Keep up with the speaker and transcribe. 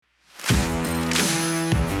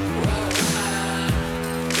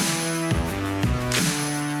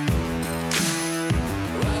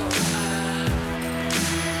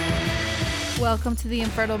Welcome to the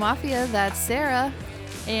Infertile Mafia. That's Sarah.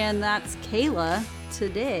 And that's Kayla.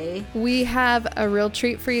 Today, we have a real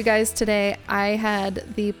treat for you guys today. I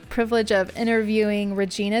had the privilege of interviewing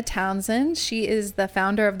Regina Townsend. She is the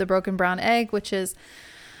founder of The Broken Brown Egg, which is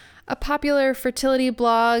a popular fertility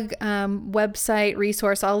blog, website,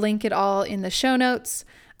 resource. I'll link it all in the show notes.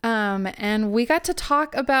 And we got to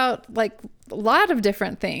talk about like a lot of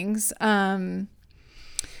different things.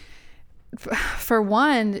 For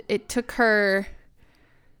one, it took her,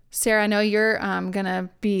 Sarah, I know you're going to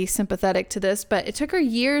be sympathetic to this, but it took her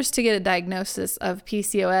years to get a diagnosis of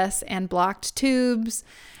PCOS and blocked tubes.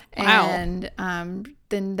 Wow. And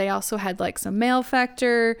then they also had like some male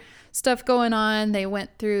factor stuff going on. They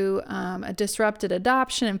went through a disrupted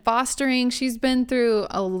adoption and fostering. She's been through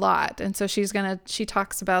a lot. And so she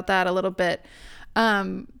talks about that a little bit.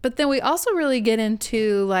 But then we also really get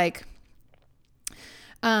into like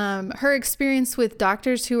her experience with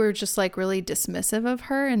doctors who were just like really dismissive of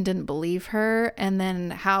her and didn't believe her. And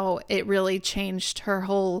then how it really changed her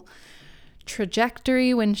whole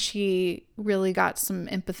trajectory when she really got some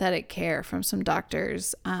empathetic care from some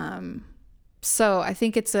doctors. So I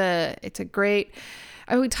think it's a great,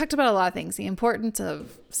 we talked about a lot of things, the importance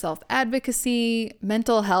of self-advocacy,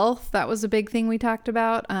 mental health. That was a big thing we talked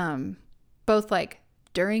about, both like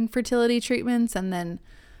during fertility treatments and then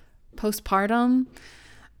postpartum.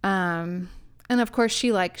 And of course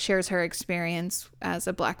she like shares her experience as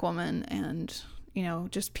a Black woman and, you know,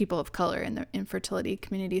 just people of color in the infertility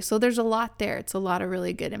community. So there's a lot there. It's a lot of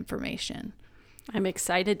really good information. I'm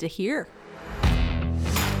excited to hear.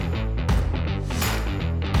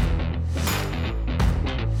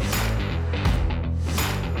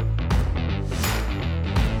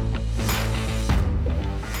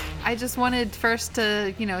 I just wanted first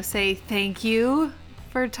to, say thank you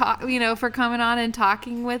for coming on and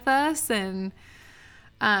talking with us. And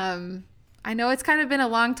I know it's kind of been a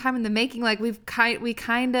long time in the making. Like we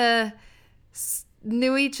kind of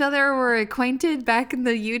knew each other, were acquainted back in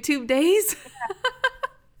the YouTube days.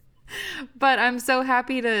 But I'm so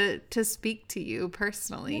happy to speak to you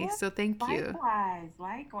personally. Yeah, so thank you.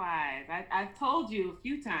 Likewise. I've told you a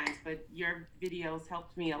few times, but your videos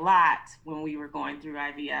helped me a lot when we were going through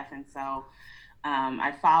IVF. And so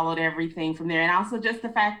I followed everything from there. And also just the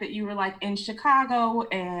fact that you were like in Chicago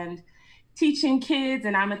and teaching kids,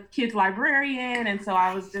 and I'm a kids librarian. And so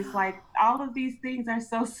I was just like, all of these things are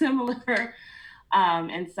so similar.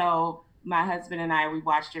 And so my husband and I, we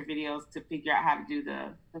watched your videos to figure out how to do the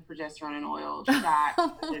progesterone and oil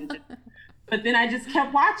shot. But then I just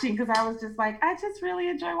kept watching because I was just like, I just really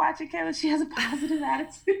enjoy watching Kayla. She has a positive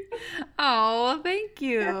attitude. Oh, thank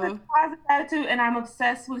you. A positive attitude. And I'm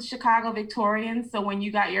obsessed with Chicago Victorians. So when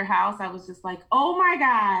you got your house, I was just like, oh my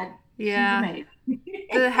God. Yeah. She's amazing.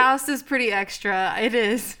 The house is pretty extra. It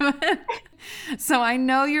is. So I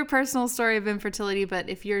know your personal story of infertility, but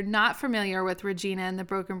if you're not familiar with Regina and the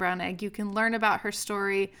Broken Brown Egg, you can learn about her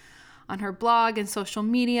story on her blog and social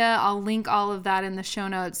media. I'll link all of that in the show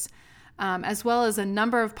notes. As well as a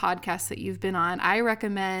number of podcasts that you've been on. I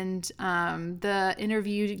recommend the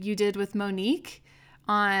interview you did with Monique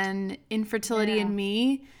on Infertility and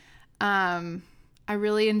Me. I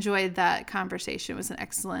really enjoyed that conversation. It was an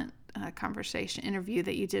excellent interview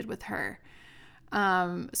that you did with her.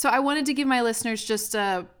 So I wanted to give my listeners just,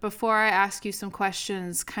 before I ask you some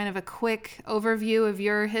questions, kind of a quick overview of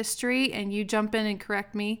your history, and you jump in and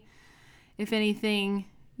correct me if anything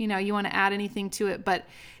you want to add anything to it. But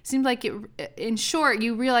it seemed like in short,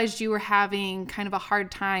 you realized you were having kind of a hard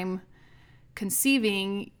time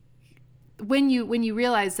conceiving when you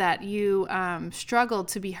realized that you struggled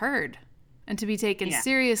to be heard and to be taken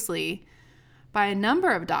seriously by a number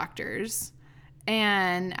of doctors.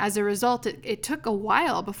 And as a result, it took a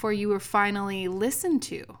while before you were finally listened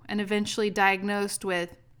to and eventually diagnosed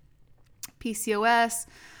with PCOS,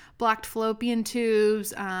 blocked fallopian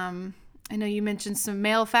tubes, I know you mentioned some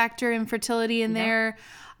male factor infertility in there.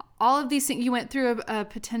 All of these things, you went through a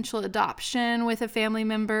potential adoption with a family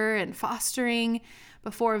member and fostering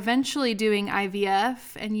before eventually doing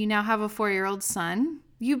IVF, and you now have a 4-year-old son.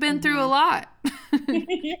 You've been through a lot.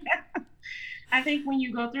 Yeah. I think when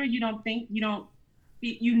you go through, you know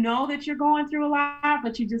that you're going through a lot,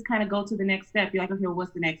 but you just kind of go to the next step. You're like, okay, well,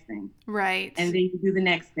 what's the next thing? Right. And then you do the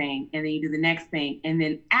next thing, and then you do the next thing. And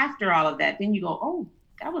then after all of that, then you go, oh,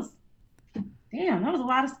 that was a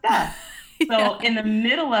lot of stuff. So in the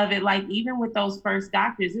middle of it, like even with those first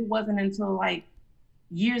doctors, it wasn't until like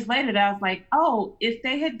years later that I was like, oh, if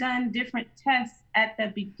they had done different tests at the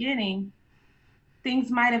beginning, things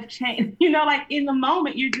might have changed. Like in the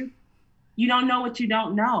moment, you don't know what you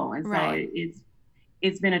don't know. And so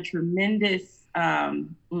it's been a tremendous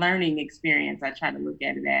learning experience. I try to look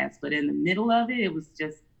at it as, but in the middle of it, it was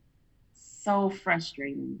just so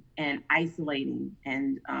frustrating and isolating,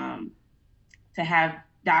 and to have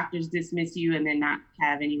doctors dismiss you and then not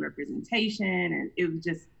have any representation, and it was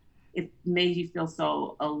just, it made you feel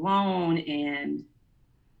so alone and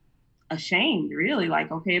ashamed, really.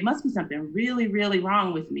 Like, okay, it must be something really, really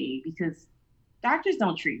wrong with me, because doctors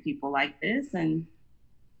don't treat people like this, and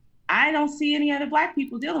I don't see any other Black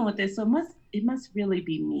people dealing with this. So it must really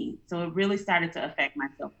be me. So it really started to affect my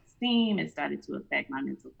self-esteem. It started to affect my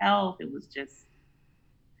mental health. It was just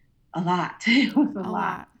a lot. It was a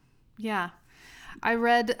lot. Yeah. I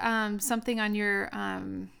read something on your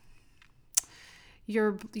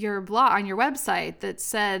blog, on your website, that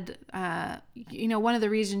said, one of the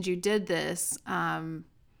reasons you did this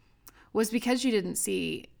was because you didn't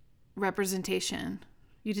see representation.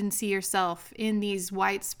 You didn't see yourself in these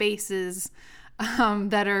white spaces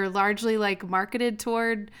that are largely like marketed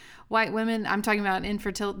toward white women. I'm talking about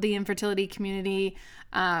the infertility community,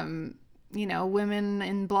 women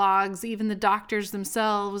in blogs, even the doctors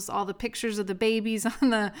themselves, all the pictures of the babies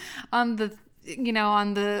on the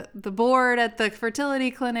board at the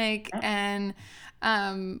fertility clinic. And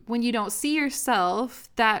when you don't see yourself,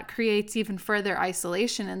 that creates even further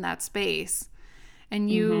isolation in that space. And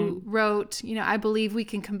you wrote, I believe we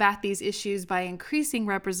can combat these issues by increasing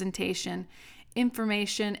representation,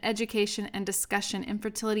 information, education, and discussion.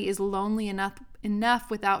 Infertility is lonely enough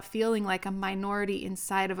without feeling like a minority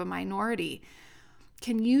inside of a minority.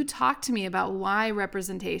 Can you talk to me about why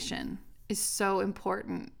representation is so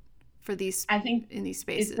important for these? I think in these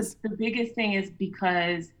spaces, the biggest thing is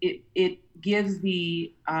because it gives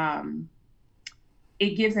it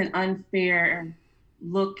gives an unfair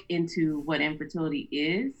look into what infertility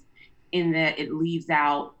is, in that it leaves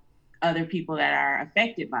out other people that are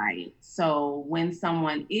affected by it. So when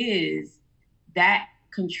someone is, that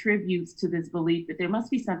contributes to this belief that there must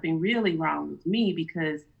be something really wrong with me,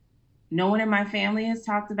 because no one in my family has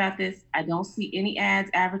talked about this. I don't see any ads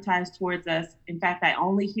advertised towards us. In fact, I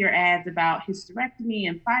only hear ads about hysterectomy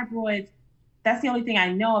and fibroids. That's the only thing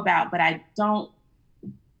I know about, but I don't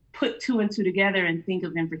put two and two together and think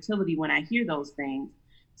of infertility when I hear those things.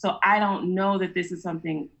 So I don't know that this is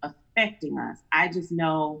something affecting us. I just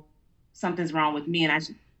know something's wrong with me, and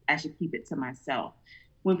I should keep it to myself.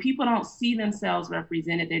 When people don't see themselves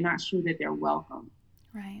represented, they're not sure that they're welcome.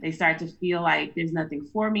 right? They start to feel like there's nothing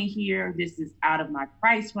for me here. This is out of my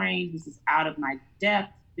price range. This is out of my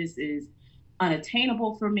depth. This is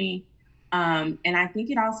unattainable for me. And I think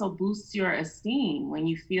it also boosts your esteem when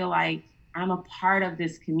you feel like, I'm a part of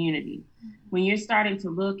this community. When you're starting to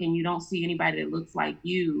look and you don't see anybody that looks like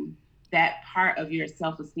you, that part of your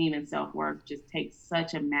self-esteem and self-worth just takes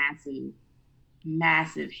such a massive,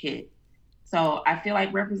 massive hit. So I feel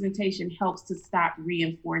like representation helps to stop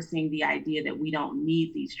reinforcing the idea that we don't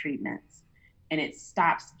need these treatments. And it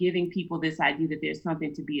stops giving people this idea that there's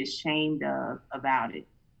something to be ashamed of about it.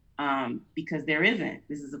 Because there isn't.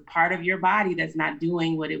 This is a part of your body that's not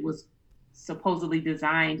doing what it was supposedly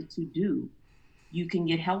designed to do. You can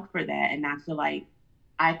get help for that and not feel like,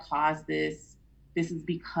 I caused this. This is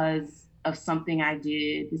because of something I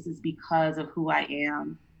did. This is because of who I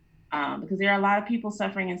am. Because there are a lot of people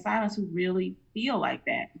suffering in silence who really feel like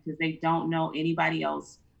that, because they don't know anybody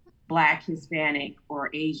else, Black, Hispanic, or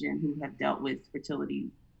Asian, who have dealt with fertility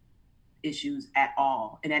issues at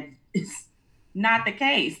all. And that is not the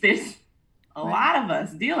case. There's a lot of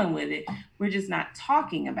us dealing with it. We're just not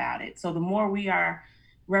talking about it. So the more we are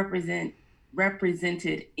represented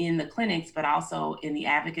in the clinics, but also in the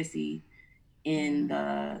advocacy, in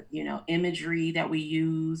the imagery that we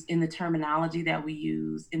use, in the terminology that we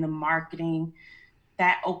use, in the marketing,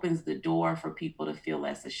 that opens the door for people to feel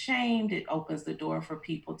less ashamed. It opens the door for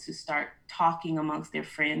people to start talking amongst their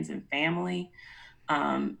friends and family,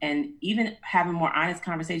 and even having more honest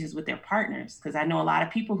conversations with their partners. Because I know a lot of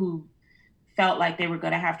people who felt like they were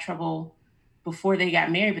going to have trouble before they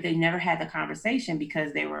got married, but they never had the conversation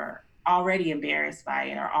because they were already embarrassed by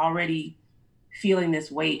it or already feeling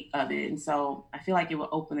this weight of it. And so I feel like it will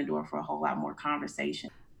open the door for a whole lot more conversation.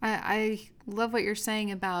 I love what you're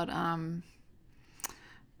saying about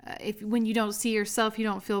if when you don't see yourself, you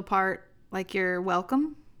don't feel like you're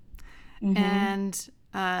welcome. And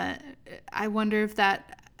I wonder if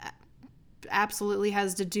that absolutely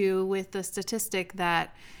has to do with the statistic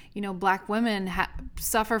that Black women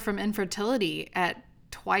suffer from infertility at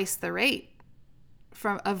twice the rate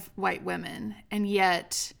of white women, and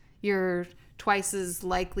yet you're twice as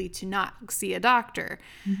likely to not see a doctor.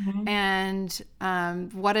 And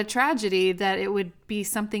what a tragedy that it would be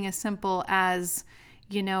something as simple as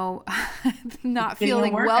you know, not Getting your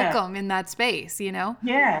feeling work up. welcome in that space, you know?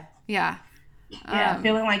 Yeah. Yeah. Yeah,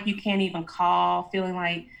 feeling like you can't even call, feeling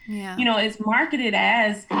like, Yeah. it's marketed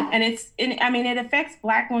as, and I mean, it affects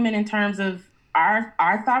Black women in terms of our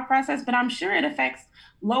thought process, but I'm sure it affects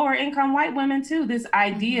lower income white women too. This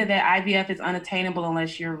idea that IVF is unattainable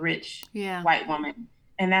unless you're a rich Yeah. white woman,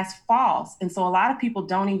 and that's false. And so a lot of people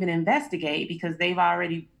don't even investigate because they've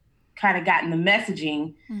already kind of gotten the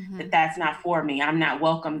messaging that that's not for me. I'm not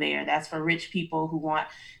welcome there. That's for rich people who want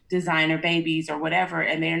designer babies or whatever,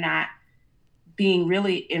 and they're not being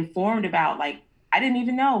really informed about, like, I didn't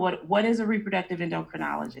even know what is a reproductive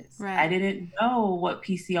endocrinologist. Right. I didn't know what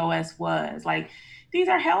PCOS was. Like, these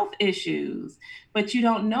are health issues, but you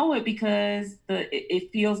don't know it because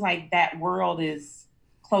it feels like that world is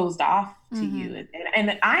closed off to you. And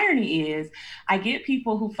the irony is, I get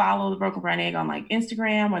people who follow the Broken Brown Egg on like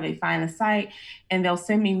Instagram, or they find the site and they'll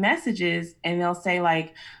send me messages and they'll say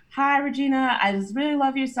like, "Hi, Regina, I just really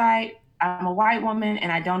love your site. I'm a white woman and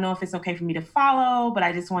I don't know if it's okay for me to follow, but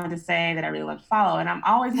I just wanted to say that I really love to follow." And I'm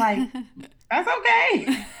always like, that's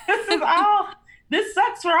okay. This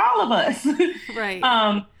sucks for all of us. Right.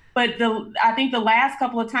 But I think the last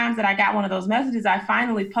couple of times that I got one of those messages, I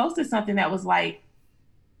finally posted something that was like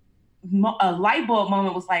a light bulb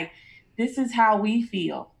moment. Was like, this is how we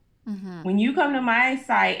feel. When you come to my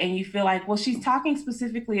site and you feel like, well, she's talking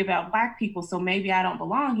specifically about Black people, so maybe I don't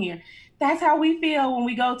belong here. That's how we feel when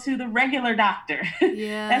we go to the regular doctor.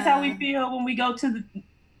 Yeah. That's how we feel when we go to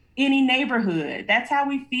any neighborhood. That's how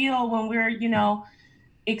we feel when we're,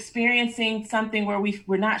 experiencing something where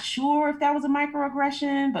we're not sure if that was a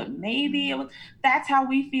microaggression, but maybe it was. That's how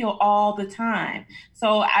we feel all the time.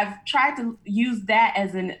 So I've tried to use that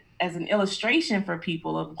as an illustration for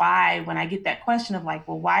people of why, when I get that question of like,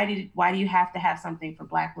 well, why do you have to have something for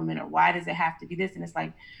Black women, or why does it have to be this? And it's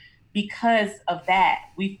like, because of that,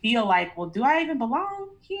 we feel like, well, do I even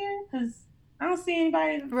belong here? Because I don't see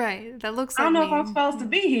anybody. Right. That looks I like don't know me. if I'm supposed to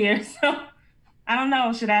be here. So I don't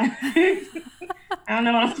know. Should I? I don't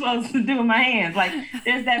know what I'm supposed to do with my hands. Like,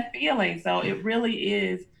 there's that feeling. So it really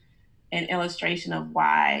is an illustration of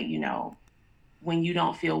why, when you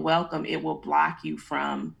don't feel welcome, it will block you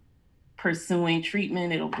from pursuing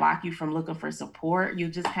treatment. It'll block you from looking for support. You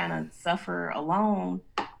just kind of suffer alone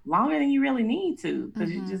longer than you really need to,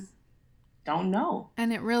 because you just don't know.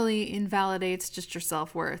 And it really invalidates just your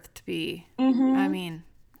self-worth to be, I mean,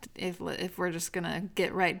 if we're just going to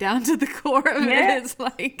get right down to the core of it, it's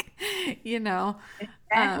like,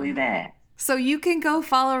 Exactly that. So you can go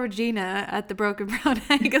follow Regina at the Broken Brown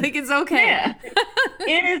Egg. Like, it's okay. Yeah.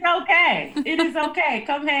 It is okay. It is okay.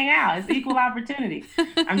 Come hang out. It's equal opportunity.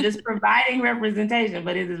 I'm just providing representation,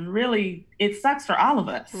 but it sucks for all of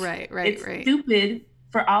us. Right. It's stupid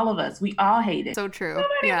for all of us. We all hate it. So true.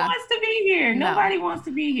 Nobody wants to be here. No. Nobody wants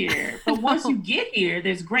to be here. But once you get here,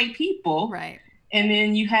 there's great people. Right. And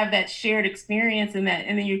then you have that shared experience, and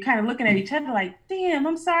then you're kind of looking at each other like, damn,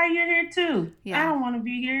 I'm sorry you're here too. Yeah. I don't want to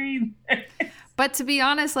be here either. But to be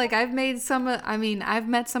honest, like, I've met some of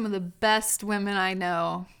the best women I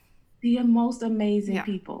know. The most amazing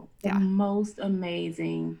people. The most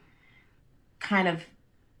amazing, kind of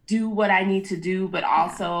do what I need to do, but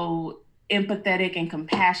also empathetic and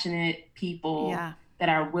compassionate people that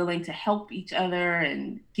are willing to help each other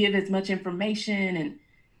and give as much information. And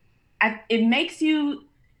it makes you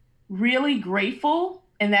really grateful.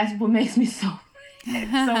 And that's what makes me so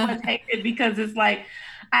much hate it, because it's like,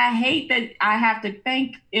 I hate that I have to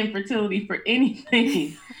thank infertility for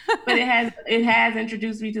anything, but it has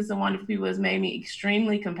introduced me to some wonderful people. It's made me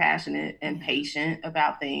extremely compassionate and patient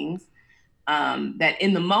about things. That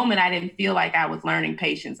in the moment, I didn't feel like I was learning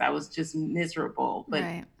patience. I was just miserable. But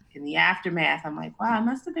in the aftermath, I'm like, wow, I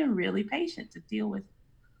must have been really patient to deal with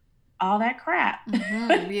all that crap.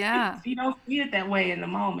 Yeah. You don't see it that way in the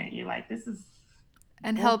moment. You're like, this is.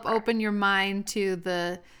 And help open your mind to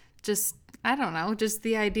just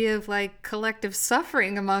the idea of like collective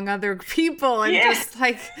suffering among other people, and just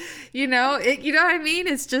like, you know what I mean?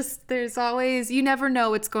 It's just, there's always, you never know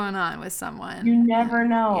what's going on with someone. You never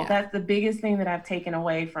know. Yeah. That's the biggest thing that I've taken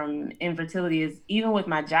away from infertility, is even with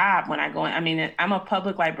my job, when I go in, I mean, I'm a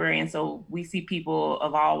public librarian, so we see people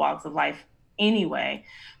of all walks of life anyway,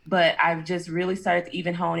 but I've just really started to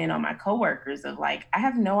even hone in on my coworkers of like, I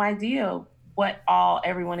have no idea what all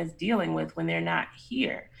everyone is dealing with when they're not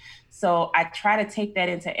here. So I try to take that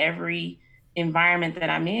into every environment that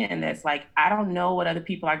I'm in. That's like, I don't know what other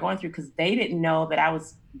people are going through, because they didn't know that I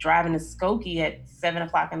was driving to Skokie at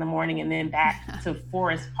 7:00 in the morning and then back to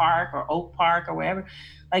Forest Park or Oak Park or wherever.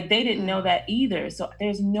 Like, they didn't know that either. So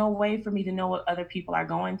there's no way for me to know what other people are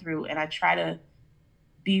going through. And I try to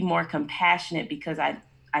be more compassionate because I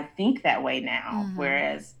think that way now.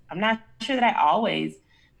 Whereas I'm not sure that I always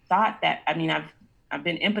thought that. I mean, I've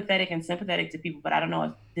been empathetic and sympathetic to people, but I don't know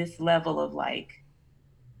if this level of like,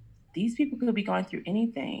 these people could be going through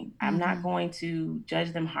anything. I'm not going to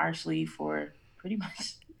judge them harshly for pretty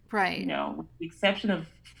much, Right. with the exception of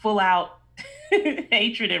full out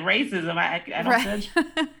hatred and racism. I don't judge.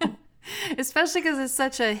 Especially because it's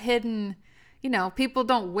such a hidden, people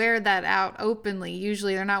don't wear that out openly.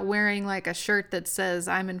 Usually they're not wearing like a shirt that says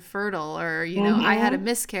I'm infertile or, I had a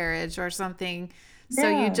miscarriage or something. So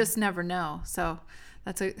you just never know. So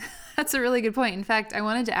that's a really good point. In fact, I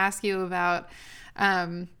wanted to ask you about,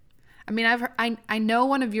 I know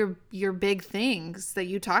one of your big things that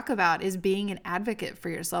you talk about is being an advocate for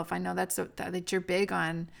yourself. I know that you're big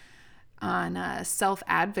on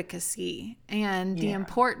self-advocacy and the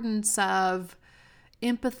importance of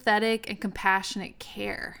empathetic and compassionate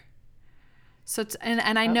care. So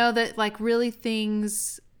and I know that like really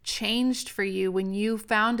things changed for you when you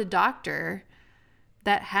found a doctor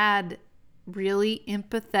that had really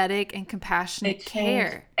empathetic and compassionate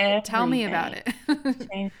care. Tell me about it. It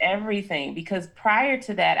changed everything, because prior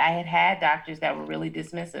to that, I had doctors that were really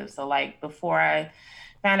dismissive. So like before I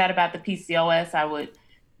found out about the PCOS, I would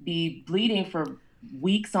be bleeding for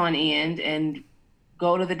weeks on end and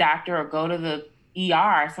go to the doctor or go to the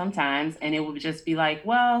ER sometimes, and it would just be like,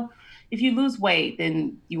 well, if you lose weight,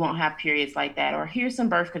 then you won't have periods like that. Or here's some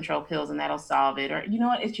birth control pills and that'll solve it. Or, you know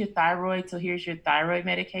what, it's your thyroid. So here's your thyroid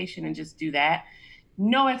medication and just do that.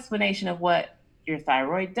 No explanation of what your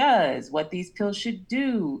thyroid does, what these pills should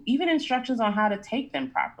do, even instructions on how to take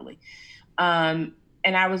them properly. And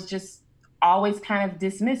I was just always kind of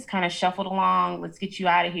dismissed, kind of shuffled along. Let's get you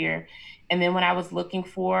out of here. And then when I was looking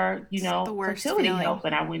for, fertility help,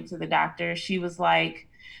 and I went to the doctor, she was like,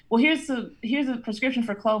 well, here's a prescription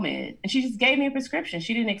for Clomid. And she just gave me a prescription.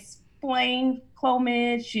 She didn't explain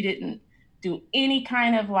Clomid. She didn't do any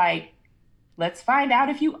kind of like, let's find out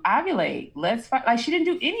if you ovulate. She didn't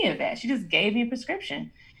do any of that. She just gave me a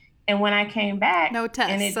prescription. And when I came back, no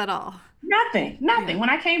tests at all. Nothing. Yeah. When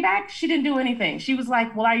I came back, she didn't do anything. She was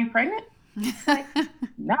like, well, are you pregnant? Like,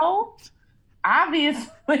 no,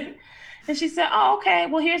 obviously. And she said, oh, okay,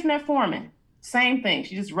 well, here's metformin. Same thing.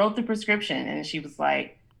 She just wrote the prescription, and she was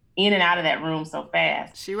like in and out of that room so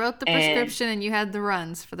fast. She wrote the prescription and you had the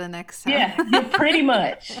runs for the next time. Yeah, pretty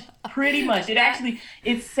much.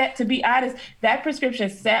 It's set, to be honest, that prescription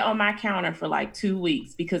sat on my counter for like 2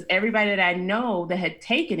 weeks because everybody that I know that had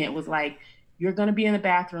taken it was like, you're going to be in the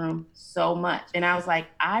bathroom so much. And I was like,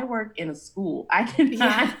 I work in a school. I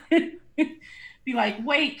cannot be like,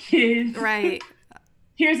 wait, kids. Right.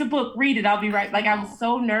 Here's a book, read it. I'll be right. Like, I was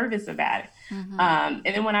so nervous about it. And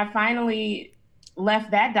then when I finally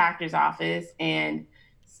left that doctor's office and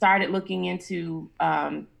started looking into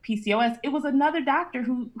PCOS, it was another doctor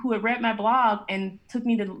who had read my blog and took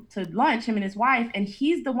me to lunch, him and his wife. And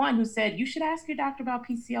he's the one who said, you should ask your doctor about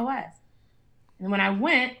PCOS. And when I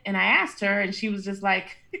went and I asked her, and she was just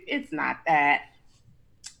like, it's not that.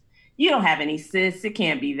 You don't have any cysts. It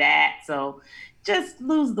can't be that. So just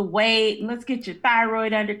lose the weight and let's get your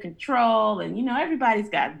thyroid under control. And, everybody's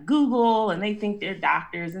got Google and they think they're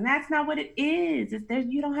doctors. And that's not what it is.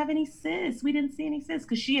 You don't have any cysts. We didn't see any cysts,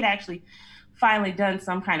 because she had actually finally done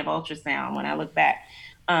some kind of ultrasound when I look back.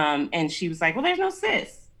 And she was like, well, there's no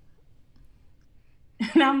cysts.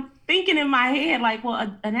 And I'm thinking in my head, like,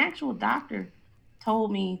 well, an actual doctor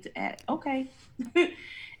told me to add, okay.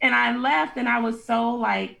 And I left, and I was so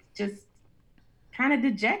like, just kind of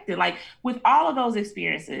dejected. Like, with all of those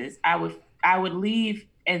experiences, I would leave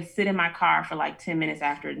and sit in my car for like 10 minutes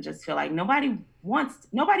after and just feel like nobody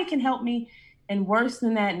can help me. And worse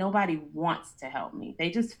than that, nobody wants to help me.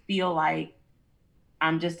 They just feel like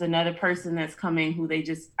I'm just another person that's coming who they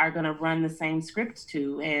just are going to run the same script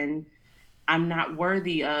to. And I'm not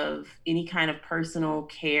worthy of any kind of personal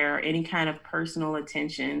care, any kind of personal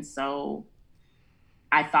attention. So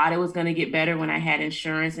I thought it was going to get better when I had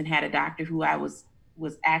insurance and had a doctor who I was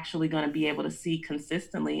actually going to be able to see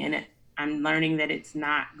consistently. And I'm learning that it's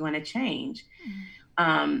not going to change.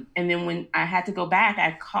 And then when I had to go back,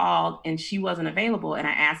 I called and she wasn't available. And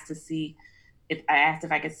I asked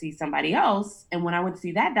if I could see somebody else. And when I went to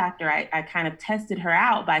see that doctor, I kind of tested her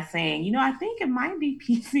out by saying, I think it might be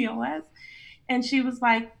PCOS. And she was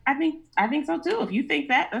like, I think so too. If you think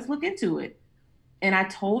that, let's look into it. And I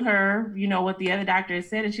told her, what the other doctor had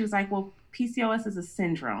said. And she was like, well, PCOS is a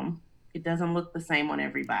syndrome. It doesn't look the same on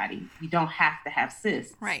everybody. You don't have to have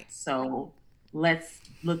cysts. Right. So let's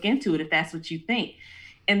look into it if that's what you think.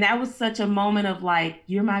 And that was such a moment of like,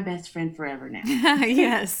 you're my best friend forever now.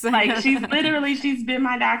 Yes. Like she's been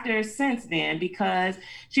my doctor since then, because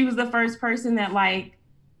she was the first person that like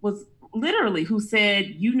was literally who said,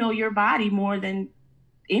 you know your body more than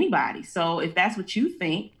anybody. So if that's what you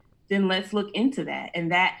think, then let's look into that.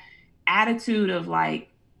 And that attitude of like,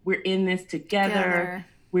 we're in this together,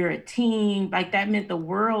 we're a team, like that meant the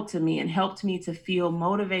world to me and helped me to feel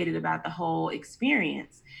motivated about the whole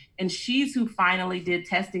experience. And she's who finally did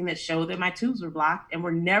testing that showed that my tubes were blocked and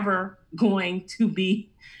were never going to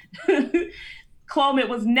be Clomid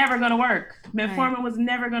was never going to work. Metformin was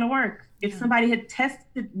never going to work. If somebody had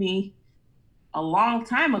tested me a long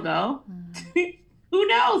time ago, who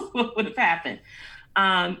knows what would have happened.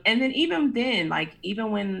 And then even then, like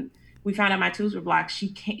even when we found out my tubes were blocked,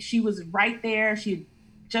 she was right there. She had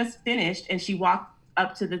just finished and she walked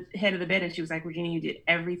up to the head of the bed and she was like, Regina, you did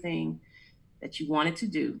everything that you wanted to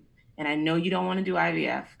do. And I know you don't want to do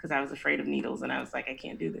IVF, because I was afraid of needles. And I was like, I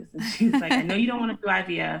can't do this. And she was like, I know you don't want to do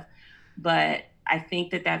IVF, but I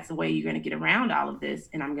think that that's the way you're going to get around all of this.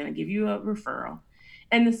 And I'm going to give you a referral.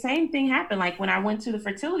 And the same thing happened. Like when I went to the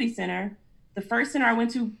fertility center, the first center I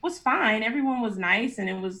went to was fine. Everyone was nice. And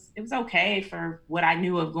it was okay for what I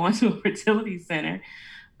knew of going to a fertility center.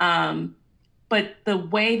 But the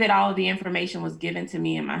way that all of the information was given to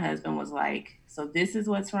me and my husband was like, so this is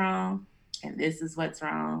what's wrong, and this is what's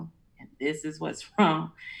wrong, and this is what's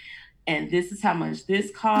wrong, and this is how much this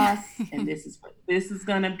costs, and this is what this is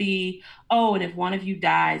going to be. Oh, and if one of you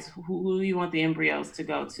dies, who do you want the embryos to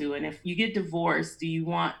go to? And if you get divorced, do you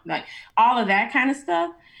want, like, all of that kind of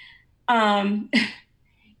stuff? And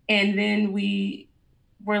then we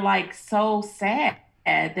were like so sad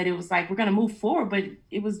that it was like, we're going to move forward, but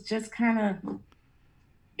it was just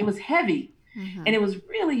it was heavy. And it was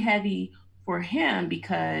really heavy for him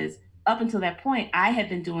because up until that point, I had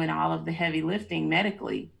been doing all of the heavy lifting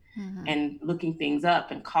medically and looking things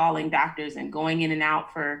up and calling doctors and going in and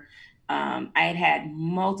out for, I had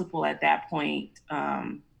multiple at that point,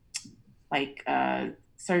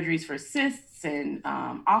 surgeries for cysts and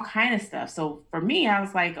all kind of stuff. So for me, I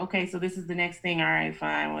was like, okay, so this is the next thing. All right,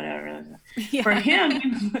 fine, whatever. Yeah.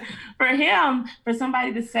 For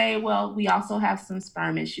somebody to say, well, we also have some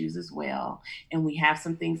sperm issues as well. And we have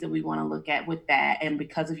some things that we want to look at with that. And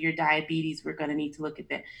because of your diabetes, we're going to need to look at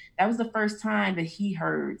that. That was the first time that he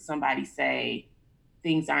heard somebody say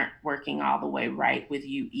things aren't working all the way right with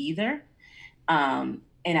you either.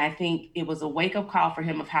 And I think it was a wake-up call for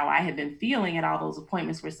him of how I had been feeling at all those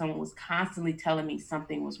appointments where someone was constantly telling me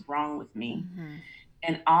something was wrong with me.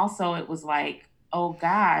 And also it was like, oh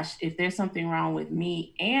gosh, if there's something wrong with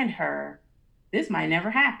me and her, this might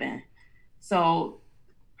never happen. So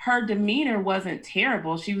her demeanor wasn't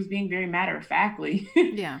terrible. She was being very matter-of-factly.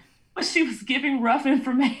 Yeah. But she was giving rough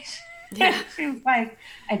information. Yeah. She was like,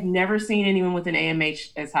 I've never seen anyone with an AMH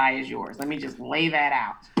as high as yours. Let me just lay that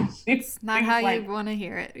out. It's not how you want to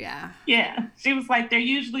hear it. Yeah. Yeah. She was like, they're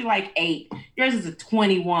usually like 8. Yours is a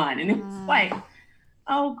 21. And it was like,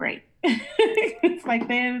 oh, great. It's like,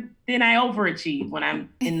 then I overachieve when I'm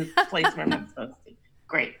in the place where I'm supposed to.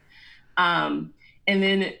 Great. And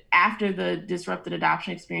then after the disrupted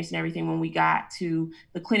adoption experience and everything, when we got to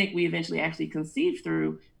the clinic we eventually actually conceived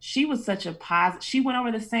through, she was such a positive. She went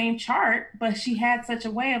over the same chart, but she had such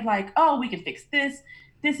a way of like, oh, we can fix this.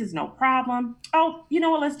 This is no problem. Oh, you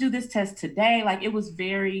know what? Let's do this test today. Like, it was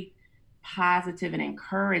very positive and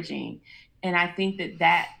encouraging. And I think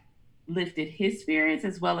that lifted his spirits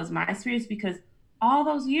as well as my spirits, because all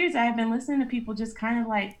those years I've been listening to people just kind of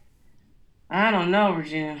like, I don't know,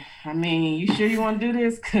 Regina. I mean, you sure you want to do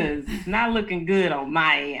this? Because it's not looking good on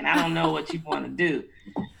my end. I don't know what you want to do.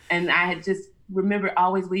 And I had just remember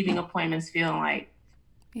always leaving appointments feeling like,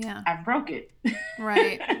 yeah, I broke it.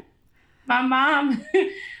 Right. My mom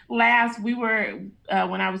laughs. We were,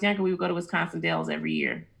 when I was younger, we would go to Wisconsin Dells every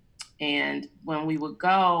year. And when we would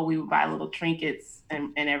go, we would buy little trinkets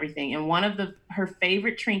and everything. And one of her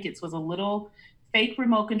favorite trinkets was a little fake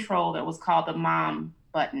remote control that was called the mom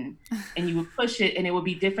button. And you would push it and it would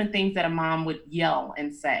be different things that a mom would yell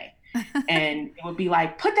and say. And it would be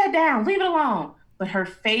like, put that down, leave it alone. But her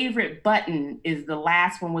favorite button is the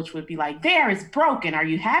last one, which would be like, there, it's broken. Are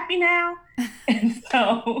you happy now? And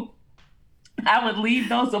so I would leave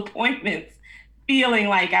those appointments feeling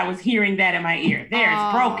like I was hearing that in my ear. There,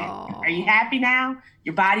 it's broken. Are you happy now?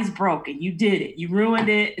 Your body's broken. You did it. You ruined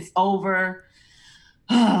it. It's over.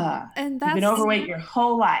 And that's, you've been overweight your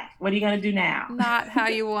whole life. What are you going to do now? Not how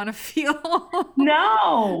you want to feel.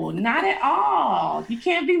 No, not at all. You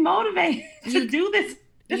can't be motivated to do this.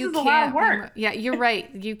 This you is a lot of can't be work. yeah, you're right.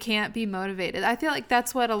 You can't be motivated. I feel like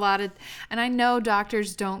that's what a lot of, and I know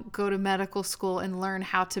doctors don't go to medical school and learn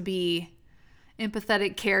how to be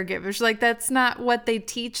empathetic caregivers. Like that's not what they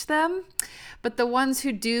teach them. But the ones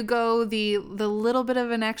who do go the little bit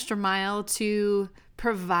of an extra mile to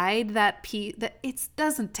provide that piece, that it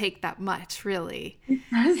doesn't take that much, really.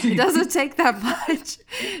 It doesn't take that much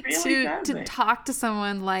It really to doesn't. talk to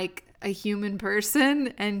someone like a human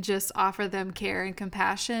person and just offer them care and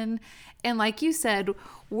compassion. And like you said,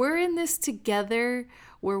 we're in this together.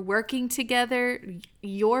 We're working together.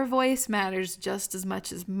 Your voice matters just as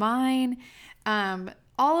much as mine.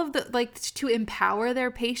 All of the, like, to empower their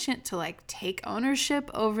patient to like take ownership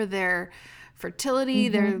over their fertility,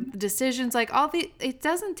 their decisions, like all the, it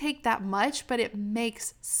doesn't take that much, but it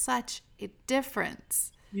makes such a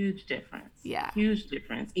difference. Huge difference. Yeah. Huge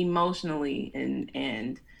difference emotionally,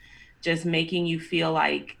 and just making you feel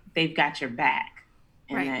like they've got your back,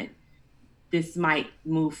 and Right. that this might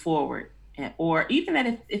move forward. Or even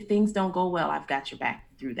that if things don't go well, I've got your back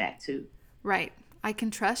through that too. Right. I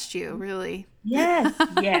can trust you, really. Yes,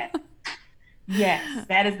 yes, yes.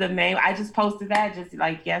 That is the main. I just posted that just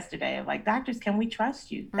like yesterday. Of like, doctors, can we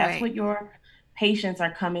trust you? That's Right. what your patients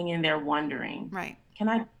are coming in there wondering. Right. Can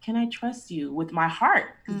I trust you with my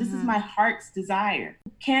heart? Because this is my heart's desire.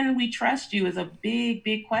 Can we trust you is a big,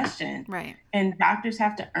 big question. Right. And doctors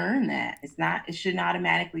have to earn that. It shouldn't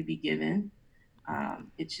automatically be given.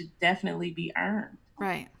 It should definitely be earned.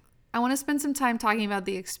 Right. I want to spend some time talking about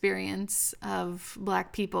the experience of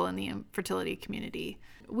Black people in the infertility community.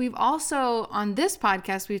 We've also, on this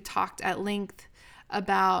podcast, we've talked at length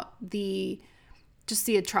about the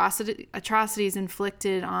atrocities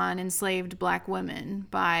inflicted on enslaved Black women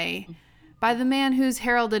by the man who's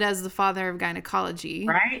heralded as the father of gynecology,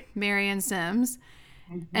 right? Marion Sims.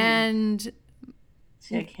 And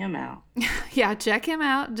check him out. Yeah, check him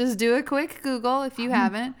out. Just do a quick Google if you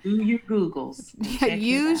haven't. Do your Googles. Yeah,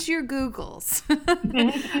 use your Googles.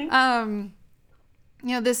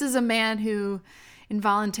 This is a man who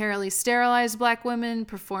involuntarily sterilized Black women,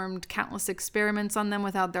 performed countless experiments on them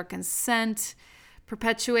without their consent,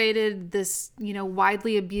 perpetuated this,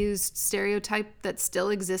 widely abused stereotype that still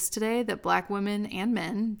exists today, that Black women and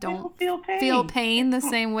men don't feel pain the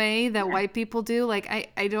same way that white people do. Like,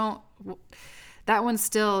 I don't, that one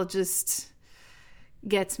still just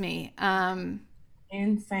gets me.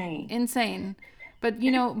 Insane. But,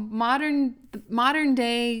 modern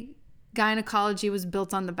day gynecology was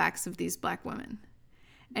built on the backs of these Black women.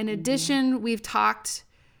 In addition, we've talked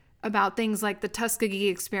about things like the Tuskegee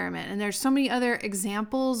experiment, and there's so many other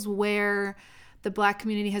examples where the Black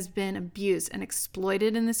community has been abused and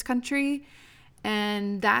exploited in this country,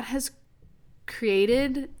 and that has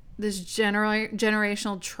created this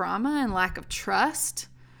generational trauma and lack of trust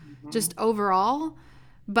just overall.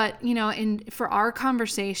 But for our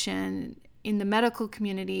conversation in the medical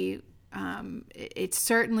community, it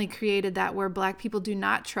certainly created that, where Black people do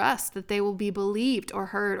not trust that they will be believed or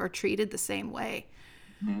heard or treated the same way.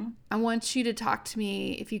 I want you to talk to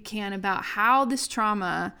me, if you can, about how this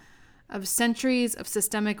trauma of centuries of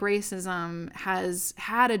systemic racism has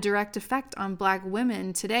had a direct effect on Black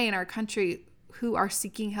women today in our country who are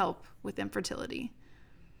seeking help with infertility.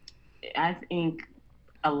 I think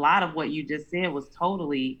a lot of what you just said was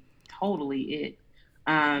totally it.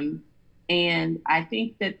 And I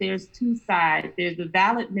think that there's two sides. There's a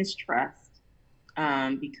valid mistrust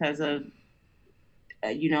because of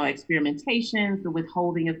experimentations, the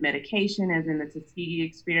withholding of medication, as in the Tuskegee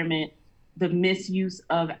experiment, the misuse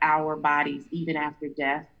of our bodies even after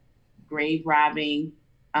death, grave robbing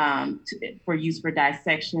for use for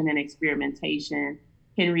dissection and experimentation,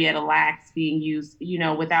 Henrietta Lacks being used,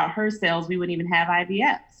 without her cells, we wouldn't even have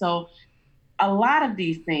IVF. So a lot of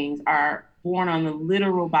these things are born on the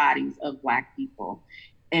literal bodies of Black people.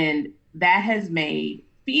 And that has made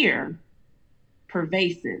fear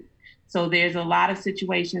pervasive. So there's a lot of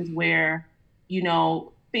situations where,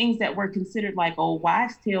 things that were considered like old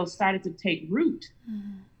wives' tales started to take root.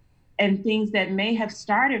 And things that may have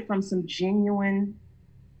started from some genuine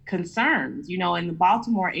concerns. In the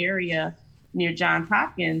Baltimore area near Johns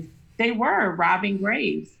Hopkins, they were robbing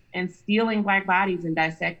graves and stealing Black bodies and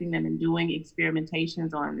dissecting them and doing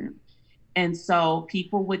experimentations on them. And so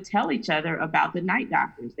people would tell each other about the night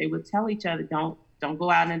doctors. They would tell each other, don't go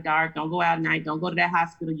out in the dark, don't go out at night, don't go to that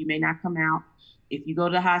hospital, you may not come out. If you go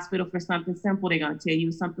to the hospital for something simple, they're going to tell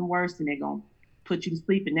you something worse, and they're going to put you to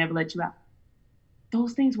sleep and never let you out.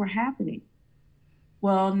 Those things were happening.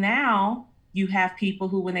 Well, now you have people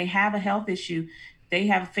who, when they have a health issue, they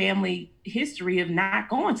have a family history of not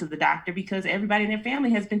going to the doctor because everybody in their family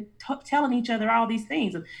has been telling each other all these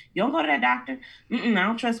things. You don't go to that doctor. I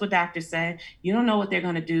don't trust what doctors say. You don't know what they're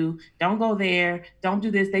going to do. Don't go there. Don't do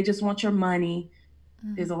this. They just want your money.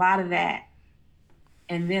 There's a lot of that.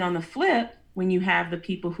 And then on the flip, when you have the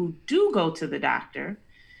people who do go to the doctor,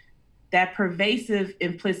 that pervasive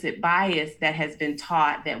implicit bias that has been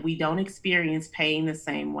taught that we don't experience pain the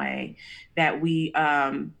same way, that we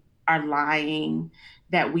are lying,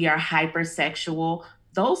 that we are hypersexual,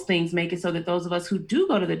 those things make it so that those of us who do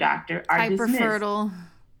go to the doctor are dismissed. Hyperfertile.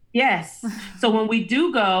 Yes. So when we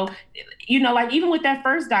do go, like even with that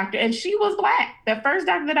first doctor, and she was Black, that first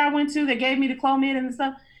doctor that I went to that gave me the Clomid and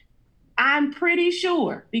stuff, I'm pretty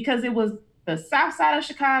sure because it was the South Side of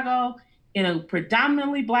Chicago in a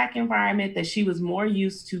predominantly Black environment that she was more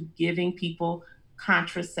used to giving people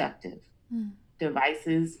contraceptive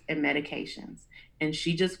devices and medications. And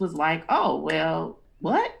she just was like, oh, well,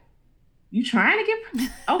 what? You trying to get,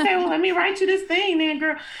 okay, well, let me write you this thing then,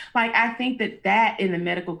 girl. Like, I think that in the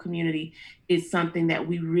medical community is something that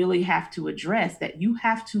we really have to address, that you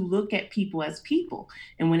have to look at people as people.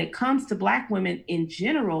 And when it comes to Black women in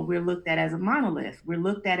general, we're looked at as a monolith. We're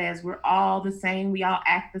looked at as we're all the same. We all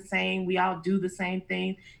act the same. We all do the same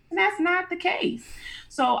thing. And that's not the case.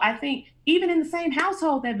 So I think even in the same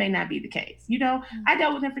household, that may not be the case. I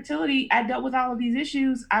dealt with infertility. I dealt with all of these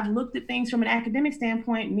issues. I've looked at things from an academic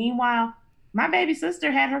standpoint. Meanwhile, my baby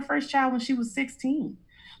sister had her first child when she was 16.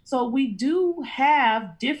 So we do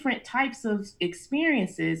have different types of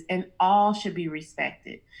experiences and all should be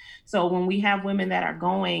respected. So when we have women that are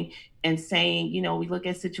going and saying, we look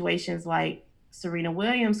at situations like Serena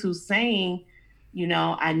Williams, who's saying,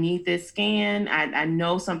 I need this scan. I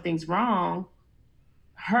know something's wrong.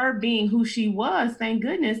 Her being who she was, thank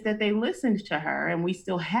goodness that they listened to her and we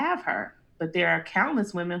still have her. But there are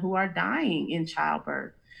countless women who are dying in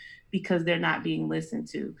childbirth because they're not being listened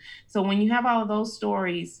to. So when you have all of those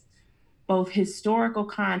stories, both historical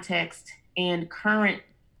context and current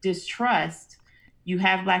distrust, you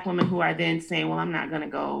have Black women who are then saying, well, I'm not going to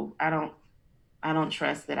go. I don't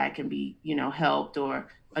trust that I can be, helped. Or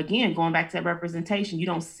again, going back to that representation, you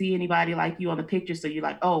don't see anybody like you on the picture. So you're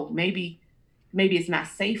like, oh, maybe it's not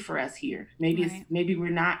safe for us here. Maybe we're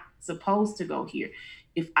not supposed to go here.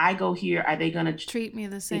 If I go here, are they going to treat me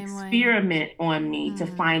the same way? Experiment on me to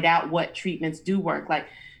find out what treatments do work? Like,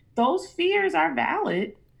 those fears are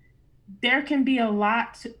valid. There can be a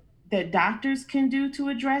lot that doctors can do to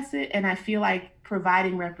address it. And I feel like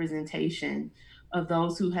providing representation of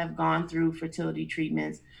those who have gone through fertility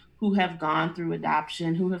treatments, who have gone through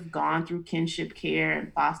adoption, who have gone through kinship care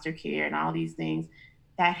and foster care and all these things,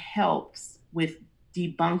 that helps with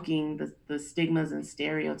debunking the stigmas and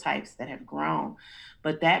stereotypes that have grown.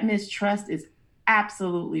 But that mistrust is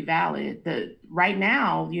absolutely valid. Right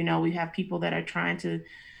now, we have people that are trying to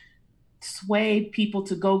sway people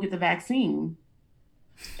to go get the vaccine,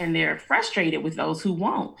 and they're frustrated with those who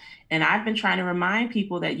won't. And I've been trying to remind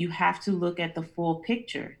people that you have to look at the full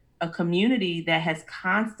picture. A community that has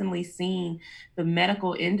constantly seen the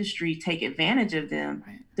medical industry take advantage of them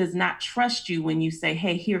does not trust you when you say,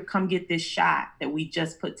 hey, here, come get this shot that we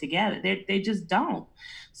just put together. They just don't.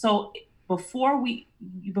 So before we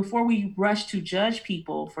rush to judge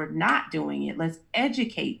people for not doing it, let's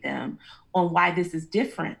educate them on why this is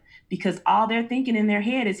different. Because all they're thinking in their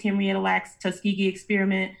head is Henrietta Lacks Tuskegee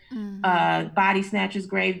experiment, body snatchers,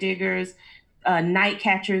 grave diggers, night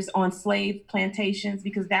catchers on slave plantations,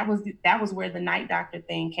 because that was where the night doctor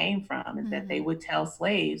thing came from, is that they would tell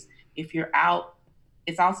slaves, if you're out.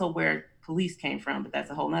 It's also where police came from, but that's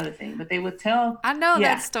a whole nother thing. But they would tell. I know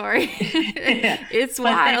that story. It's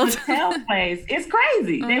wild. They would tell slaves, it's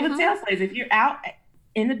crazy. They would tell slaves, if you're out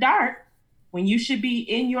in the dark when you should be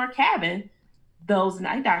in your cabin, those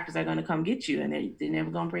night doctors are going to come get you, and they're never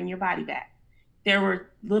going to bring your body back. There were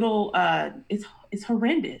little, it's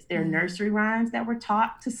horrendous. There are nursery rhymes that were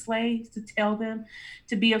taught to slaves to tell them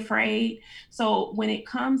to be afraid. So when it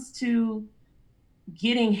comes to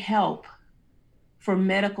getting help for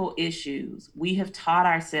medical issues, we have taught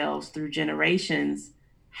ourselves through generations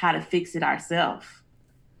how to fix it ourselves.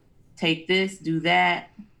 Take this, do that,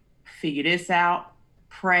 figure this out,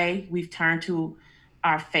 pray. We've turned to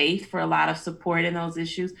our faith for a lot of support in those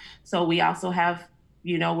issues. So we also have,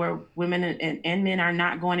 where women and men are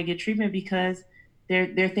not going to get treatment because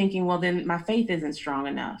they're thinking, well, then my faith isn't strong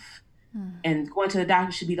enough. And going to the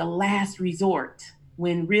doctor should be the last resort,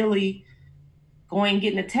 when really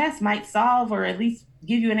getting a test might solve or at least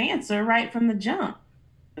give you an answer right from the jump.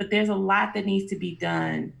 But there's a lot that needs to be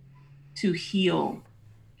done to heal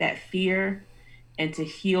that fear and to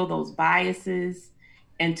heal those biases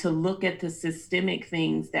and to look at the systemic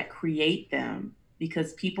things that create them,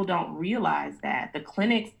 because people don't realize that the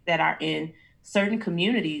clinics that are in certain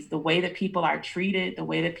communities, the way that people are treated, the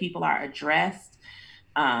way that people are addressed,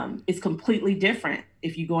 is completely different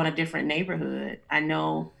if you go in a different neighborhood. I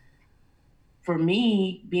know for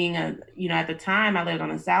me, being at the time I lived on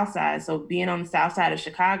the South Side. So being on the South Side of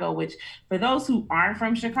Chicago, which for those who aren't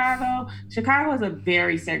from Chicago, Chicago is a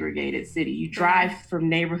very segregated city. You drive from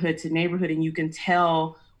neighborhood to neighborhood and you can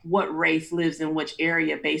tell what race lives in which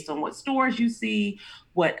area based on what stores you see,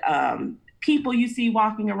 what people you see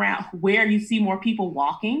walking around, where you see more people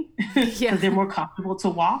walking because they're more comfortable to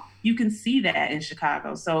walk. You can see that in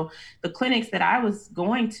Chicago. So the clinics that I was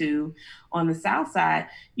going to on the South Side,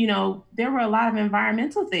 there were a lot of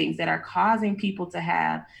environmental things that are causing people to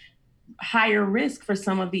have higher risk for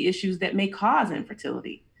some of the issues that may cause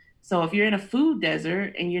infertility. So if you're in a food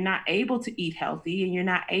desert and you're not able to eat healthy and you're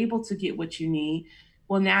not able to get what you need,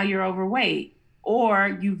 well, now you're overweight,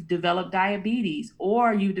 or you've developed diabetes,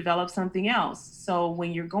 or you developed something else. So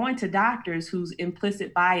when you're going to doctors whose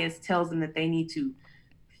implicit bias tells them that they need to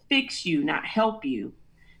fix you, not help you,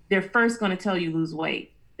 they're first going to tell you lose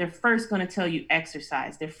weight. They're first going to tell you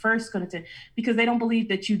exercise. They're first going to because they don't believe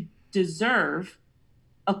that you deserve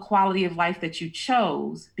a quality of life that you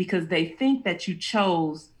chose, because they think that you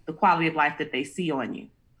chose the quality of life that they see on you.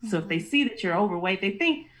 So if they see that you're overweight, they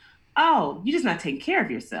think, oh, you're just not taking care of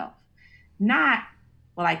yourself. Not,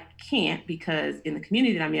 well, I can't, because in the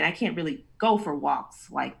community that I'm in, I can't really go for walks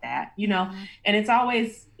like that, and it's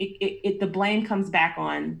always, the blame comes back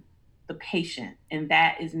on the patient. And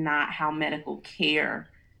that is not how medical care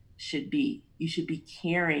should be. You should be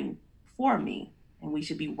caring for me and we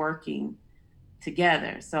should be working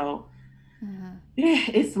together. So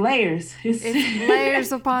it's layers. It's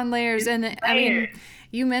layers upon layers. And layers. I mean,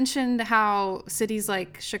 you mentioned how cities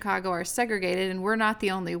like Chicago are segregated, and we're not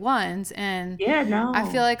the only ones. And I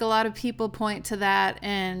feel like a lot of people point to that,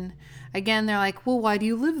 and again, they're like, well, why do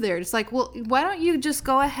you live there? It's like, well, why don't you just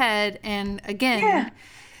go ahead and again,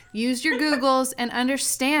 use your Googles and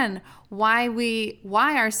understand why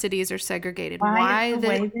our cities are segregated,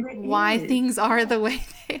 why things are the way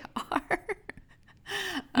they are.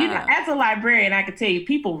 As a librarian, I can tell you,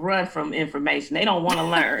 people run from information. They don't want to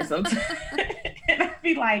learn sometimes. And I'd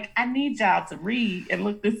be like, I need y'all to read and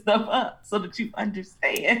look this stuff up so that you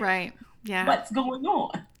understand what's going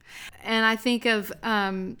on. And I think of,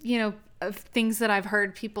 of things that I've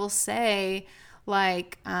heard people say,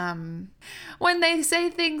 like when they say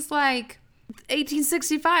things like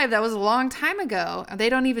 1865, that was a long time ago. They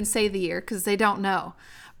don't even say the year because they don't know.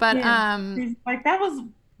 But like that was...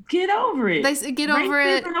 Get over it. They say, get over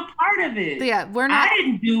it. Isn't a part of it. Yeah, we're not. I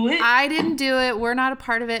didn't do it. I didn't do it. We're not a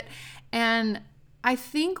part of it. And I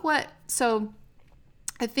think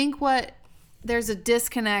there's a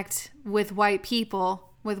disconnect with white people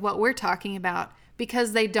with what we're talking about,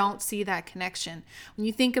 because they don't see that connection. When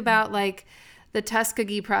you think about like the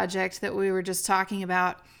Tuskegee Project that we were just talking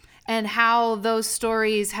about, and how those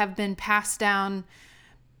stories have been passed down,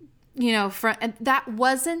 and that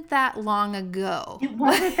wasn't that long ago. It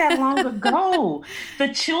wasn't that long ago.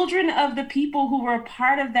 The children of the people who were a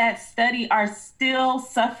part of that study are still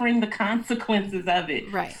suffering the consequences of it.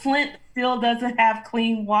 Right. Flint still doesn't have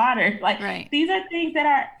clean water. These are things that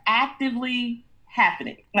are actively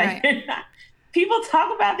happening. People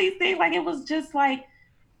talk about these things like it was just like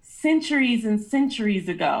centuries and centuries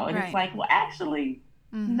ago. And it's like, well, actually,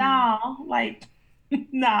 no, that's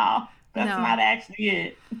not actually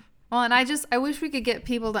it. Well, and I wish we could get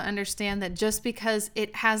people to understand that just because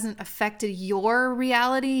it hasn't affected your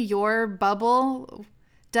reality, your bubble,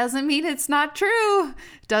 doesn't mean it's not true.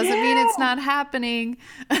 Doesn't mean it's not happening.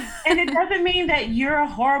 And it doesn't mean that you're a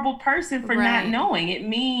horrible person for not knowing. It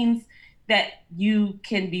means that you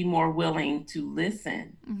can be more willing to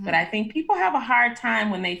listen. But I think people have a hard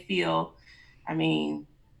time when they feel,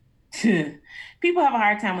 people have a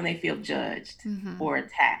hard time when they feel judged or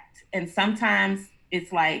attacked. And sometimes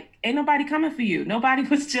it's like, ain't nobody coming for you. Nobody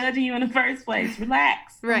was judging you in the first place.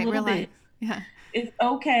 Relax a little bit. Yeah. It's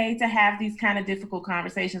okay to have these kind of difficult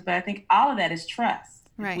conversations, but I think all of that is trust.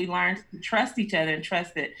 Right. If we learn to trust each other and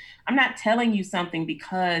trust that I'm not telling you something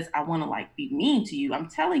because I want to be mean to you. I'm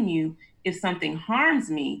telling you if something harms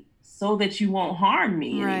me so that you won't harm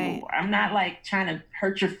me anymore. I'm not trying to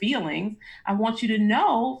hurt your feelings. I want you to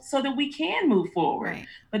know so that we can move forward. Right.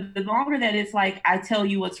 But the longer that it's like, I tell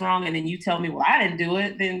you what's wrong and then you tell me, well, I didn't do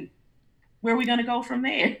it, then where are we going to go from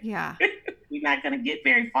there? Yeah. We're not going to get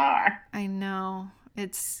very far. I know.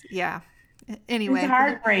 It's, anyway. It's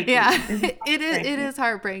heartbreaking. Yeah, it is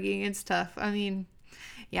heartbreaking. It's tough.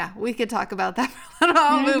 We could talk about that.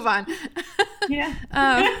 I'll move on. Yeah.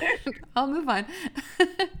 um, I'll move on.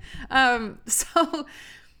 So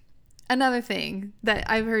another thing that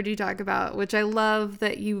I've heard you talk about, which I love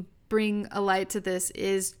that you bring a light to this,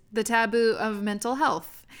 is the taboo of mental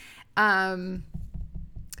health.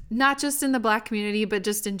 Not just in the Black community, but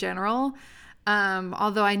just in general.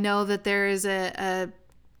 Although I know that there is a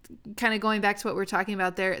kind of going back to what we're talking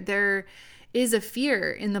about, there is a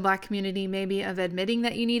fear in the Black community maybe of admitting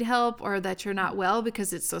that you need help or that you're not well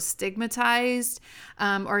because it's so stigmatized,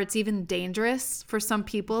 or it's even dangerous for some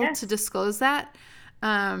people Yes. to disclose that.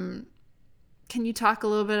 Can you talk a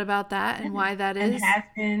little bit about that and why that And is?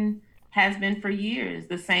 has been for years.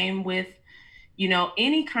 The same with,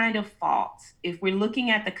 any kind of fault. If we're looking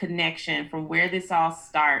at the connection from where this all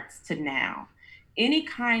starts to now, any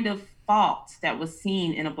kind of fault that was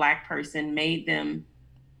seen in a Black person made them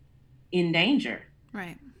in danger.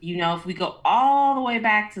 Right. If we go all the way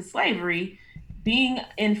back to slavery, being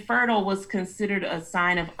infertile was considered a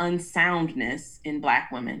sign of unsoundness in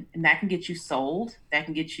Black women. And that can get you sold, that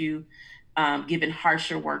can get you given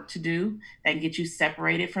harsher work to do, that can get you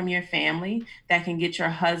separated from your family, that can get your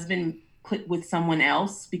husband put with someone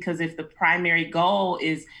else. Because if the primary goal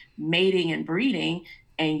is mating and breeding,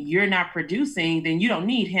 and you're not producing, then you don't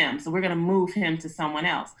need him. So we're going to move him to someone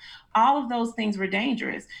else. All of those things were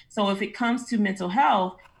dangerous. So if it comes to mental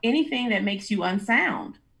health, anything that makes you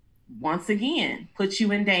unsound, once again, puts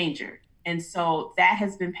you in danger. And so that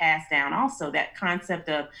has been passed down also, that concept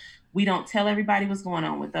of we don't tell everybody what's going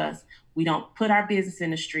on with us. We don't put our business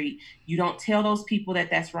in the street. You don't tell those people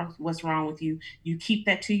that that's what's wrong with you. You keep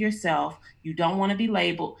that to yourself. You don't want to be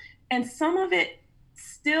labeled. And some of it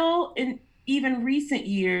still in even recent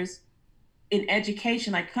years in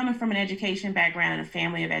education, like coming from an education background and a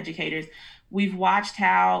family of educators, we've watched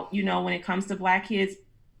how, when it comes to Black kids,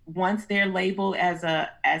 once they're labeled as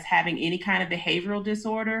having any kind of behavioral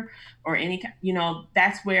disorder or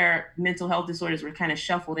that's where mental health disorders were kind of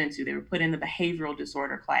shuffled into. They were put in the behavioral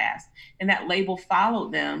disorder class, and that label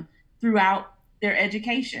followed them throughout their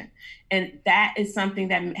education. And that is something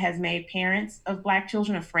that has made parents of Black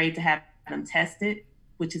children afraid to have them tested,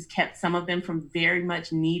 which has kept some of them from very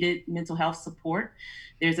much needed mental health support.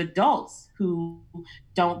 There's adults who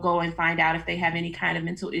don't go and find out if they have any kind of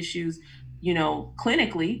mental issues,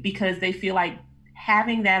 clinically, because they feel like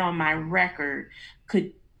having that on my record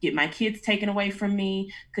could get my kids taken away from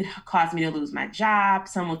me, could cause me to lose my job,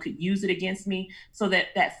 someone could use it against me. So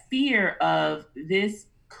that fear of this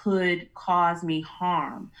could cause me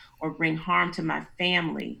harm or bring harm to my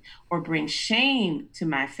family or bring shame to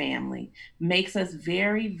my family makes us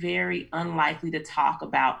very, very unlikely to talk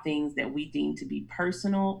about things that we deem to be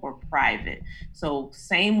personal or private. So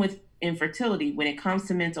same with infertility. When it comes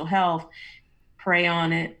to mental health, pray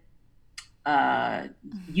on it.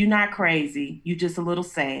 You're not crazy. You just a little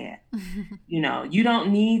sad. You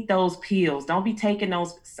don't need those pills. Don't be taking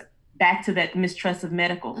those. Back to that mistrust of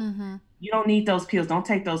medical. Mm-hmm. You don't need those pills. Don't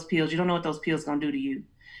take those pills. You don't know what those pills going to do to you.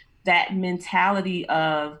 That mentality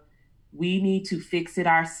of we need to fix it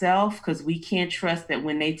ourselves because we can't trust that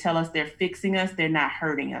when they tell us they're fixing us, they're not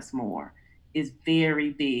hurting us more is very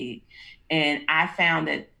big. And I found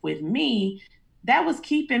that with me, that was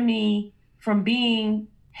keeping me from being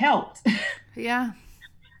helped. Yeah.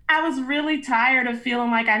 I was really tired of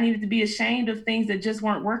feeling like I needed to be ashamed of things that just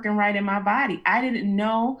weren't working right in my body. I didn't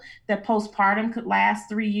know that postpartum could last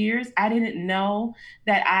 3 years. I didn't know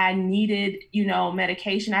that I needed,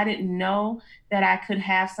 medication. I didn't know that I could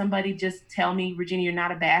have somebody just tell me, Regina, you're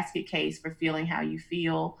not a basket case for feeling how you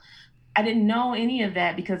feel. I didn't know any of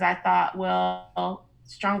that because I thought, well,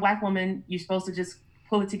 strong Black woman, you're supposed to just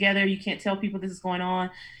pull it together. You can't tell people this is going on.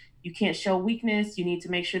 You can't show weakness. You need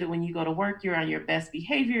to make sure that when you go to work, you're on your best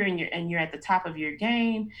behavior and you're at the top of your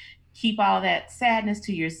game. Keep all that sadness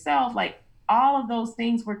to yourself. Like all of those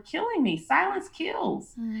things were killing me. Silence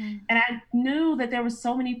kills. Mm-hmm. And I knew that there were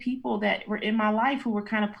so many people that were in my life who were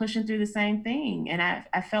kind of pushing through the same thing. And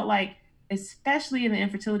I felt like, especially in the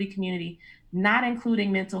infertility community, not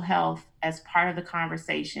including mental health as part of the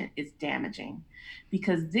conversation is damaging.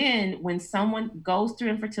 Because then when someone goes through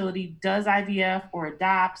infertility, does IVF or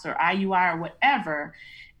adopts or IUI or whatever,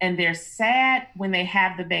 and they're sad when they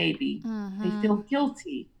have the baby, they feel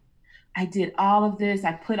guilty. I did all of this.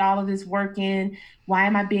 I put all of this work in. Why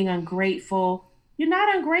am I being ungrateful? You're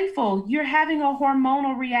not ungrateful. You're having a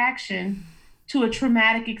hormonal reaction to a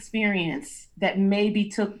traumatic experience that maybe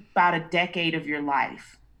took about a decade of your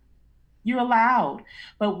life. You're allowed.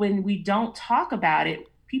 But when we don't talk about it,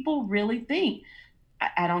 people really think,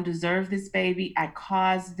 I don't deserve this baby. I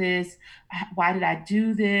caused this. Why did I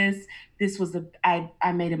do this? This was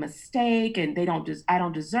I made a mistake and I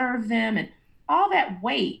don't deserve them. And all that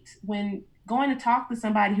weight when going to talk to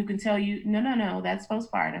somebody who can tell you, no, that's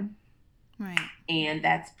postpartum. Right. And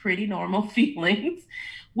that's pretty normal feelings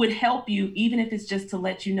would help you, even if it's just to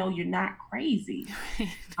let you know you're not crazy.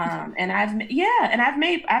 And I've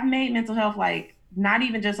made mental health, like, not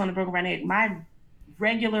even just on the Broken Brown Egg, my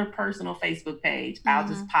regular personal Facebook page. I'll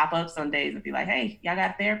just pop up some days and be like, hey, y'all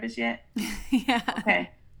got a therapist yet? Yeah. Okay,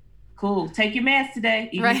 cool. Take your meds today,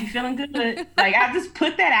 even Right. if you're feeling good. Like, I just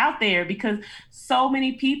put that out there because so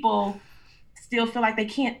many people still feel like they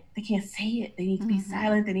can't say it. They need to be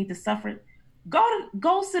silent. They need to suffer.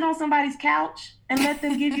 Go sit on somebody's couch and let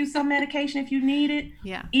them give you some medication if you need it.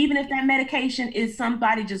 Yeah. Even if that medication is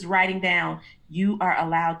somebody just writing down, you are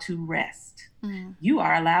allowed to rest. You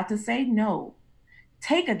are allowed to say no.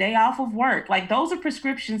 Take a day off of work. Like, those are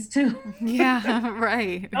prescriptions too. Yeah,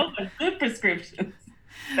 right. Those are good prescriptions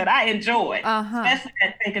that I enjoy. Especially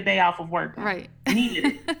that take a day off of work. Right.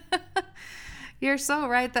 Needed it. You're so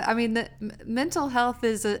right. That, I mean, the mental health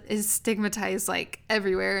is stigmatized, like,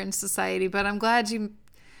 everywhere in society. But I'm glad you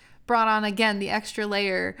brought on again the extra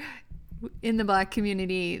layer in the Black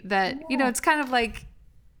community that, you know, it's kind of like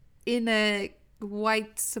in a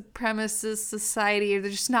white supremacist society, they're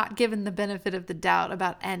just not given the benefit of the doubt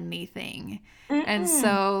about anything. And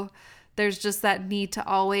so there's just that need to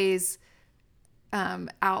always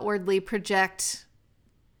outwardly project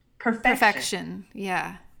perfection.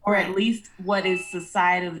 Yeah. Or at least what has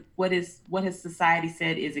society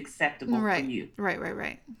said is acceptable for you.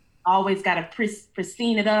 Right. Always got to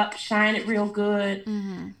pristine it up, shine it real good.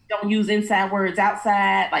 Don't use inside words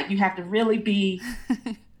outside. Like, you have to really be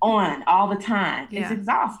on all the time. Yeah. It's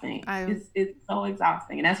exhausting. It's so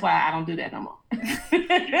exhausting. And that's why I don't do that no more.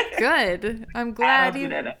 Good. I'm glad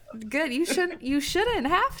good. You shouldn't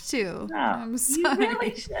have to. No, I'm sorry. You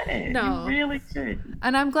really shouldn't. No. You really shouldn't.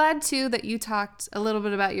 And I'm glad too that you talked a little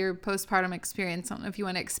bit about your postpartum experience. I don't know if you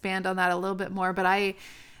want to expand on that a little bit more, but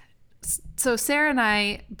so Sarah and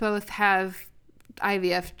I both have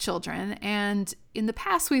IVF children, and in the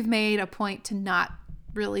past we've made a point to not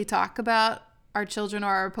really talk about our children or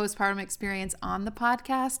our postpartum experience on the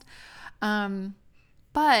podcast.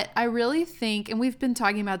 But I really think, and we've been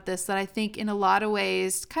talking about this, that I think in a lot of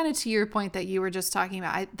ways, kind of to your point that you were just talking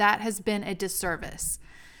about, that has been a disservice,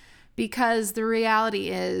 because the reality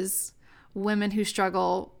is women who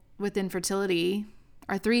struggle with infertility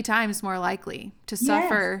are 3 times more likely to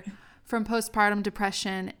suffer from postpartum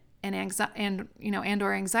depression and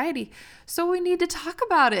or anxiety. So we need to talk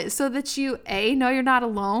about it so that you know you're not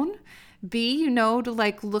alone. B, to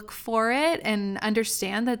like look for it and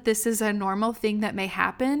understand that this is a normal thing that may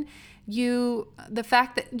happen. The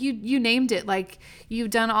fact that you named it, like,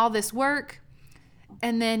 you've done all this work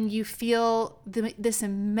and then you feel this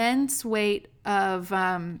immense weight of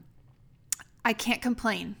I can't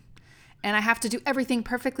complain and I have to do everything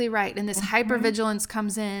perfectly right. And this hypervigilance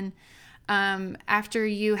comes in after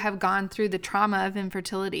you have gone through the trauma of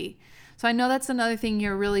infertility. So I know that's another thing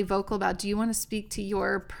you're really vocal about. Do you want to speak to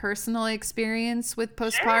your personal experience with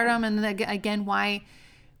postpartum, and then again why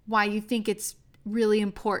you think it's really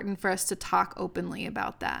important for us to talk openly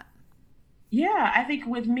about that? Yeah, I think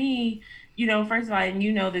with me, first of all,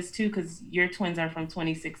 and this too, because your twins are from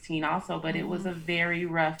 2016 also, but it was a very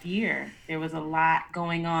rough year. There was a lot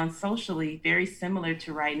going on socially, very similar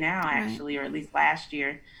to right now, actually, or at least last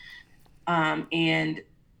year. And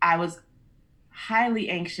I was highly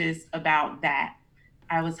anxious about that.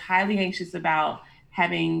 I was highly anxious about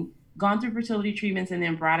having gone through fertility treatments and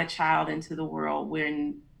then brought a child into the world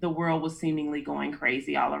when the world was seemingly going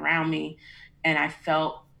crazy all around me. And I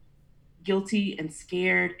felt guilty and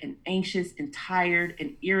scared and anxious and tired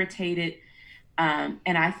and irritated. And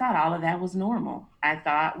I thought all of that was normal. I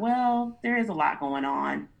thought, well, there is a lot going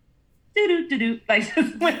on. Like,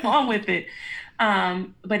 just went on with it.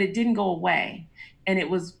 But it didn't go away. And it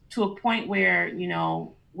was to a point where,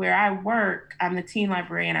 where I work, I'm the teen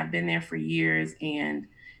librarian. I've been there for years. And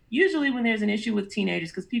usually when there's an issue with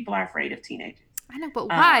teenagers, because people are afraid of teenagers. I know, but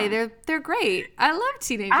why? They're great. I love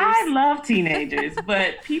teenagers. I love teenagers,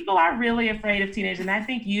 but people are really afraid of teenagers. And I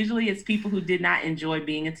think usually it's people who did not enjoy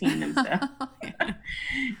being a teen themselves.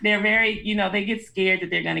 They're very, they get scared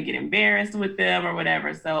that they're going to get embarrassed with them or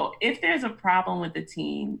whatever. So if there's a problem with the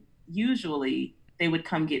teen, usually they would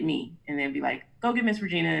come get me and then be like, go get Miss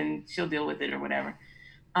Regina and she'll deal with it or whatever.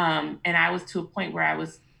 And I was to a point where I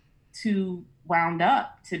was too wound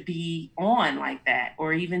up to be on like that,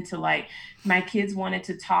 or even to, like, my kids wanted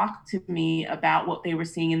to talk to me about what they were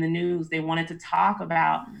seeing in the news. They wanted to talk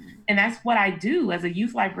about, and that's what I do as a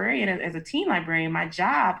youth librarian, as a teen librarian. My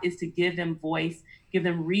job is to give them voice, give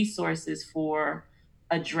them resources for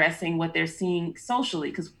addressing what they're seeing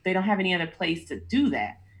socially, because they don't have any other place to do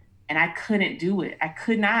that. and I couldn't do it. I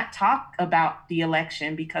could not talk about the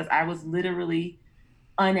election because I was literally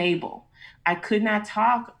unable. I could not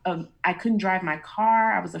talk. I couldn't drive my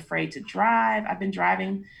car. I was afraid to drive. I've been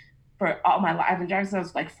driving for all my life. I've been driving since I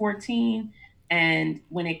was like 14. And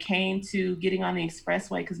when it came to getting on the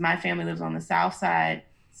expressway, because my family lives on the south side,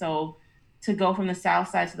 so to go from the south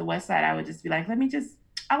side to the west side, I would just be like,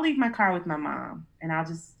 I'll leave my car with my mom, and I'll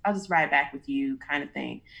just ride back with you, kind of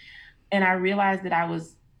thing. And I realized that I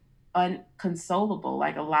was unconsolable.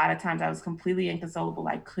 Like a lot of times, I was completely inconsolable.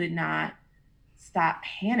 I could not stop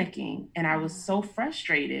panicking. And I was so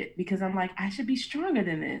frustrated because I'm like, I should be stronger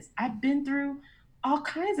than this. I've been through all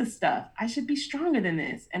kinds of stuff. I should be stronger than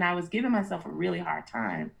this. And I was giving myself a really hard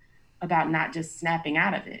time about not just snapping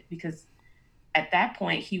out of it, because at that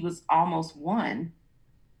point he was almost one.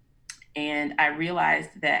 And I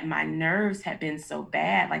realized that my nerves had been so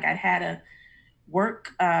bad. Like I had a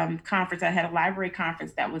work conference, I had a library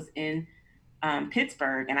conference that was in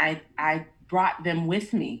Pittsburgh, and I brought them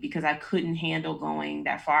with me because I couldn't handle going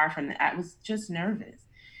that far from the, I was just nervous.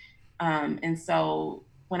 And so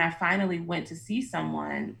when I finally went to see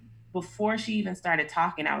someone, before she even started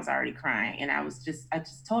talking, I was already crying. And I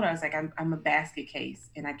just told her, I was like, I'm a basket case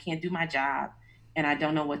and I can't do my job and I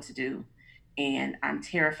don't know what to do. And I'm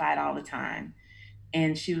terrified all the time.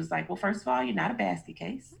 And she was like, well, first of all, you're not a basket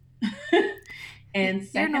case. And You're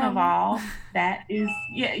second of normal. all, that is,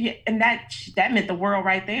 yeah, yeah. And that meant the world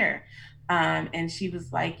right there. And she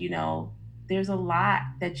was like, there's a lot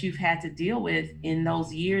that you've had to deal with in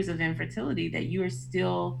those years of infertility that you are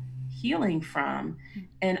still healing from.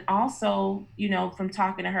 And also, from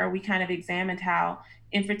talking to her, we kind of examined how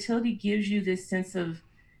infertility gives you this sense of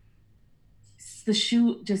the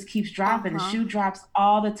shoe just keeps dropping. The Uh-huh. shoe drops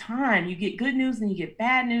all the time. You get good news and you get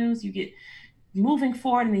bad news. You get moving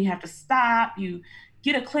forward and then you have to stop. You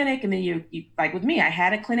get a clinic and then you like with me, I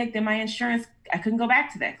had a clinic, then my insurance, I couldn't go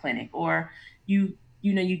back to that clinic. Or you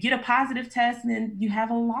get a positive test and then you have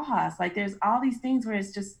a loss. Like there's all these things where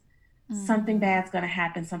it's just something bad's going to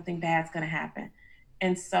happen, something bad's going to happen.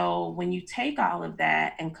 And so when you take all of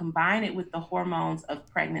that and combine it with the hormones of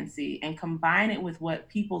pregnancy and combine it with what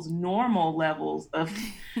people's normal levels of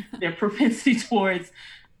their propensity towards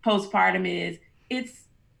postpartum is, it's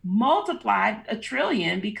multiplied a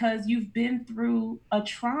trillion because you've been through a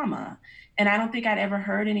trauma. And I don't think I'd ever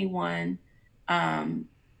heard anyone um,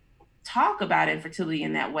 talk about infertility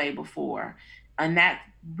in that way before. And that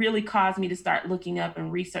really caused me to start looking up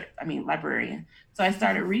and research. I mean, librarian. So I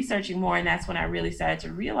started researching more, and that's when I really started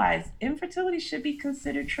to realize infertility should be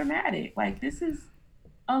considered traumatic. Like, this is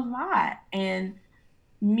a lot. And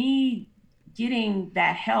me getting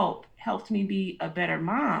that help helped me be a better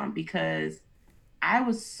mom because I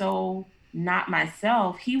was so not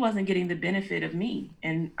myself. He wasn't getting the benefit of me,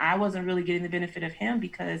 and I wasn't really getting the benefit of him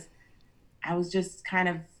because I was just kind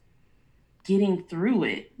of getting through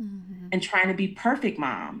it and trying to be perfect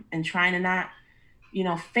mom and trying to not,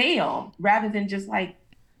 fail rather than just like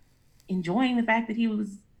enjoying the fact that he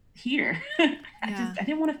was here. Yeah. I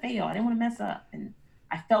didn't want to fail. I didn't want to mess up. And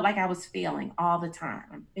I felt like I was failing all the time.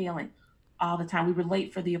 I'm failing all the time. We were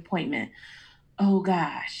late for the appointment. Oh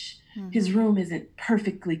gosh, his room isn't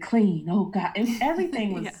perfectly clean. Oh God. And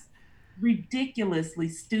everything Yeah. was ridiculously,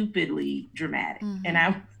 stupidly dramatic. And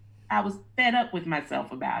I was fed up with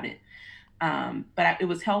myself about it. But it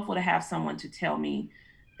was helpful to have someone to tell me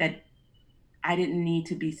that I didn't need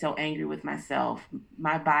to be so angry with myself.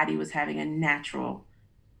 My body was having a natural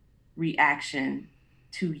reaction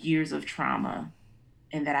to years of trauma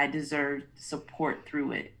and that I deserved support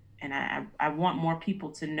through it. And I want more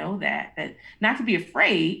people to know that not to be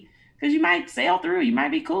afraid, because you might sail through, you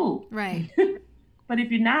might be cool. Right. But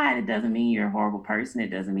if you're not, it doesn't mean you're a horrible person. It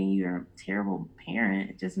doesn't mean you're a terrible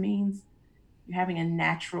parent. It just means you're having a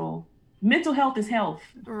natural mental health is health.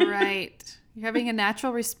 Right. You're having a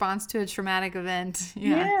natural response to a traumatic event.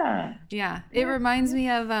 Yeah. Yeah. Yeah. It reminds me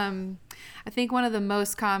of I think one of the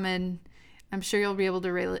most common, I'm sure you'll be able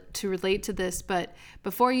to relate to this, but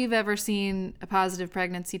before you've ever seen a positive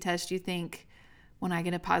pregnancy test, you think, when I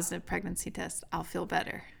get a positive pregnancy test, I'll feel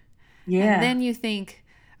better. Yeah. And then you think,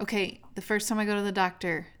 okay, the first time I go to the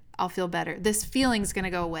doctor, I'll feel better. This feeling's going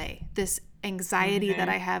to go away. This anxiety that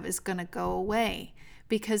I have is going to go away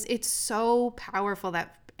because it's so powerful,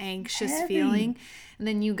 that anxious feeling. And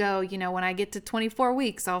then you go, when I get to 24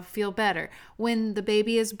 weeks, I'll feel better. When the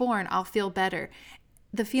baby is born, I'll feel better.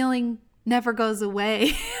 The feeling never goes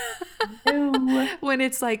away when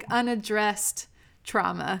it's like unaddressed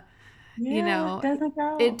trauma. Yeah, it doesn't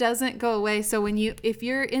go. It doesn't go away. So if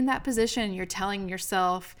you're in that position, you're telling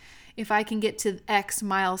yourself, if I can get to X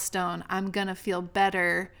milestone, I'm going to feel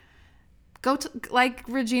better. Go to, like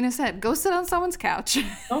Regina said, go sit on someone's couch.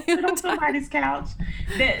 Go sit on somebody's couch.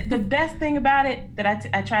 The best thing about it that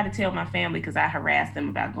I try to tell my family, because I harass them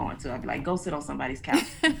about going to, I'd be like, go sit on somebody's couch,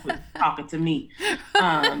 quit talking to me.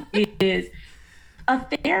 Is a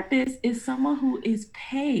therapist is someone who is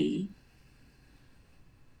paid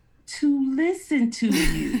to listen to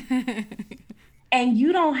you. And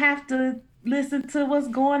you don't have to listen to what's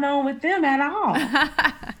going on with them at all.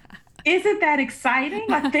 Isn't that exciting?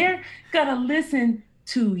 Like, they're gonna listen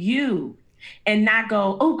to you and not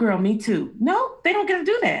go, oh girl, me too. No, they don't get to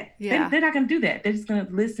do that. Yeah. They're not gonna do that. They're just gonna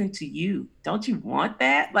listen to you. Don't you want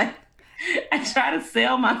that? Like, I try to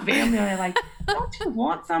sell my family on it, like, don't you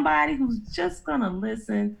want somebody who's just gonna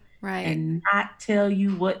listen and not tell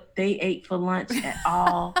you what they ate for lunch at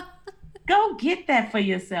all? Go get that for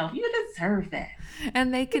yourself. You deserve that.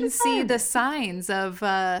 And they can see the signs of,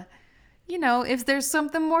 if there's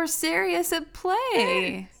something more serious at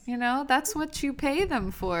play. Yes. That's what you pay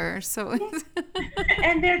them for. So,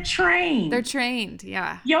 and they're trained. They're trained,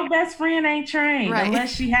 yeah. Your best friend ain't trained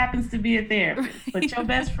unless she happens to be a therapist. Right. But your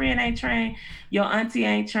best friend ain't trained. Your auntie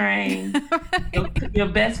ain't trained. Your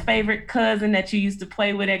best favorite cousin that you used to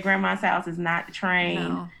play with at grandma's house is not trained.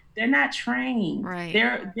 No. They're not trained. Right.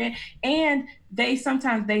 And they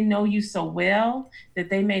sometimes they know you so well that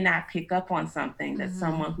they may not pick up on something that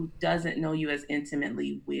someone who doesn't know you as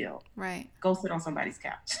intimately will. Right. Go sit on somebody's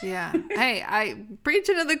couch. Yeah. Hey, I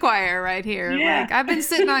preaching to the choir right here. Yeah. Like, I've been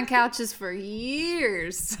sitting on couches for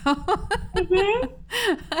years. So I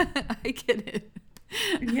get it.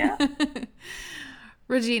 Yeah.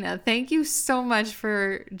 Regina, thank you so much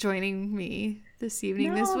for joining me this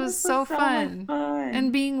evening. This was so fun.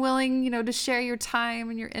 And being willing, to share your time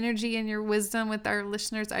and your energy and your wisdom with our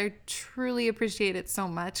listeners. I truly appreciate it so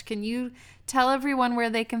much. Can you tell everyone where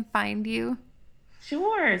they can find you?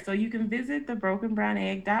 Sure. So you can visit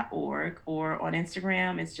thebrokenbrownegg.org, or on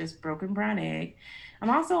Instagram, it's just Broken Brown Egg. I'm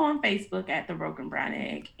also on Facebook at The Broken Brown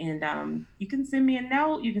Egg. And you can send me a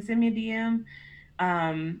note. You can send me a DM.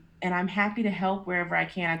 And I'm happy to help wherever I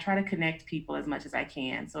can. I try to connect people as much as I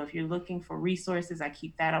can. So if you're looking for resources, I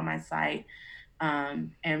keep that on my site.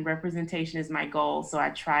 And representation is my goal. So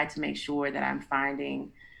I try to make sure that I'm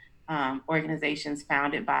finding organizations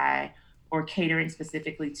founded by or catering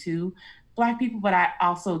specifically to Black people, but I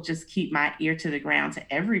also just keep my ear to the ground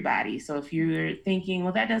to everybody. So if you're thinking,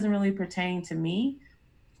 well, that doesn't really pertain to me,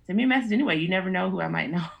 send me a message anyway. You never know who I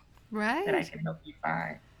might know that I can help you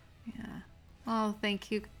find. Yeah. Oh,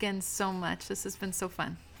 thank you again so much. This has been so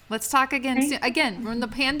fun. Let's talk again soon. Again, when the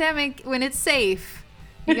pandemic, when it's safe,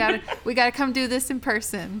 we gotta come do this in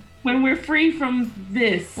person. When we're free from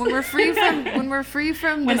this. When we're free from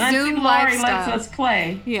when the Zoom Auntie Lori lifestyle. lets us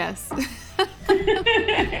play. Yes.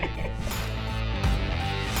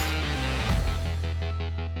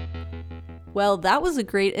 Well, that was a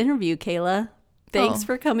great interview, Kayla. Thanks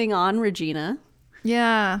for coming on, Regina.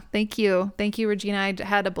 Yeah, thank you. Thank you, Regina. I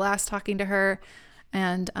had a blast talking to her,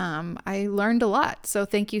 and I learned a lot. So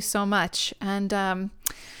thank you so much. And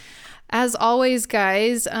as always,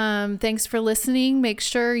 guys, thanks for listening. Make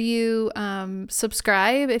sure you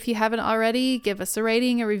subscribe if you haven't already. Give us a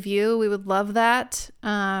rating, a review. We would love that.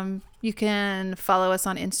 You can follow us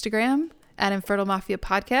on Instagram at Infertile Mafia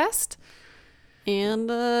Podcast. And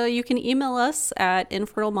you can email us at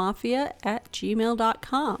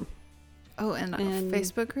infertilemafia@gmail.com. Oh, and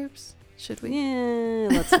Facebook groups? Should we? Yeah,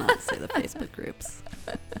 let's not say the Facebook groups.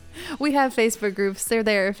 We have Facebook groups. They're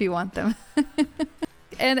there if you want them.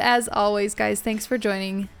 And as always, guys, thanks for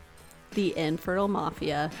joining The Infertile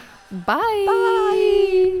Mafia. Bye.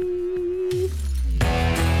 Bye.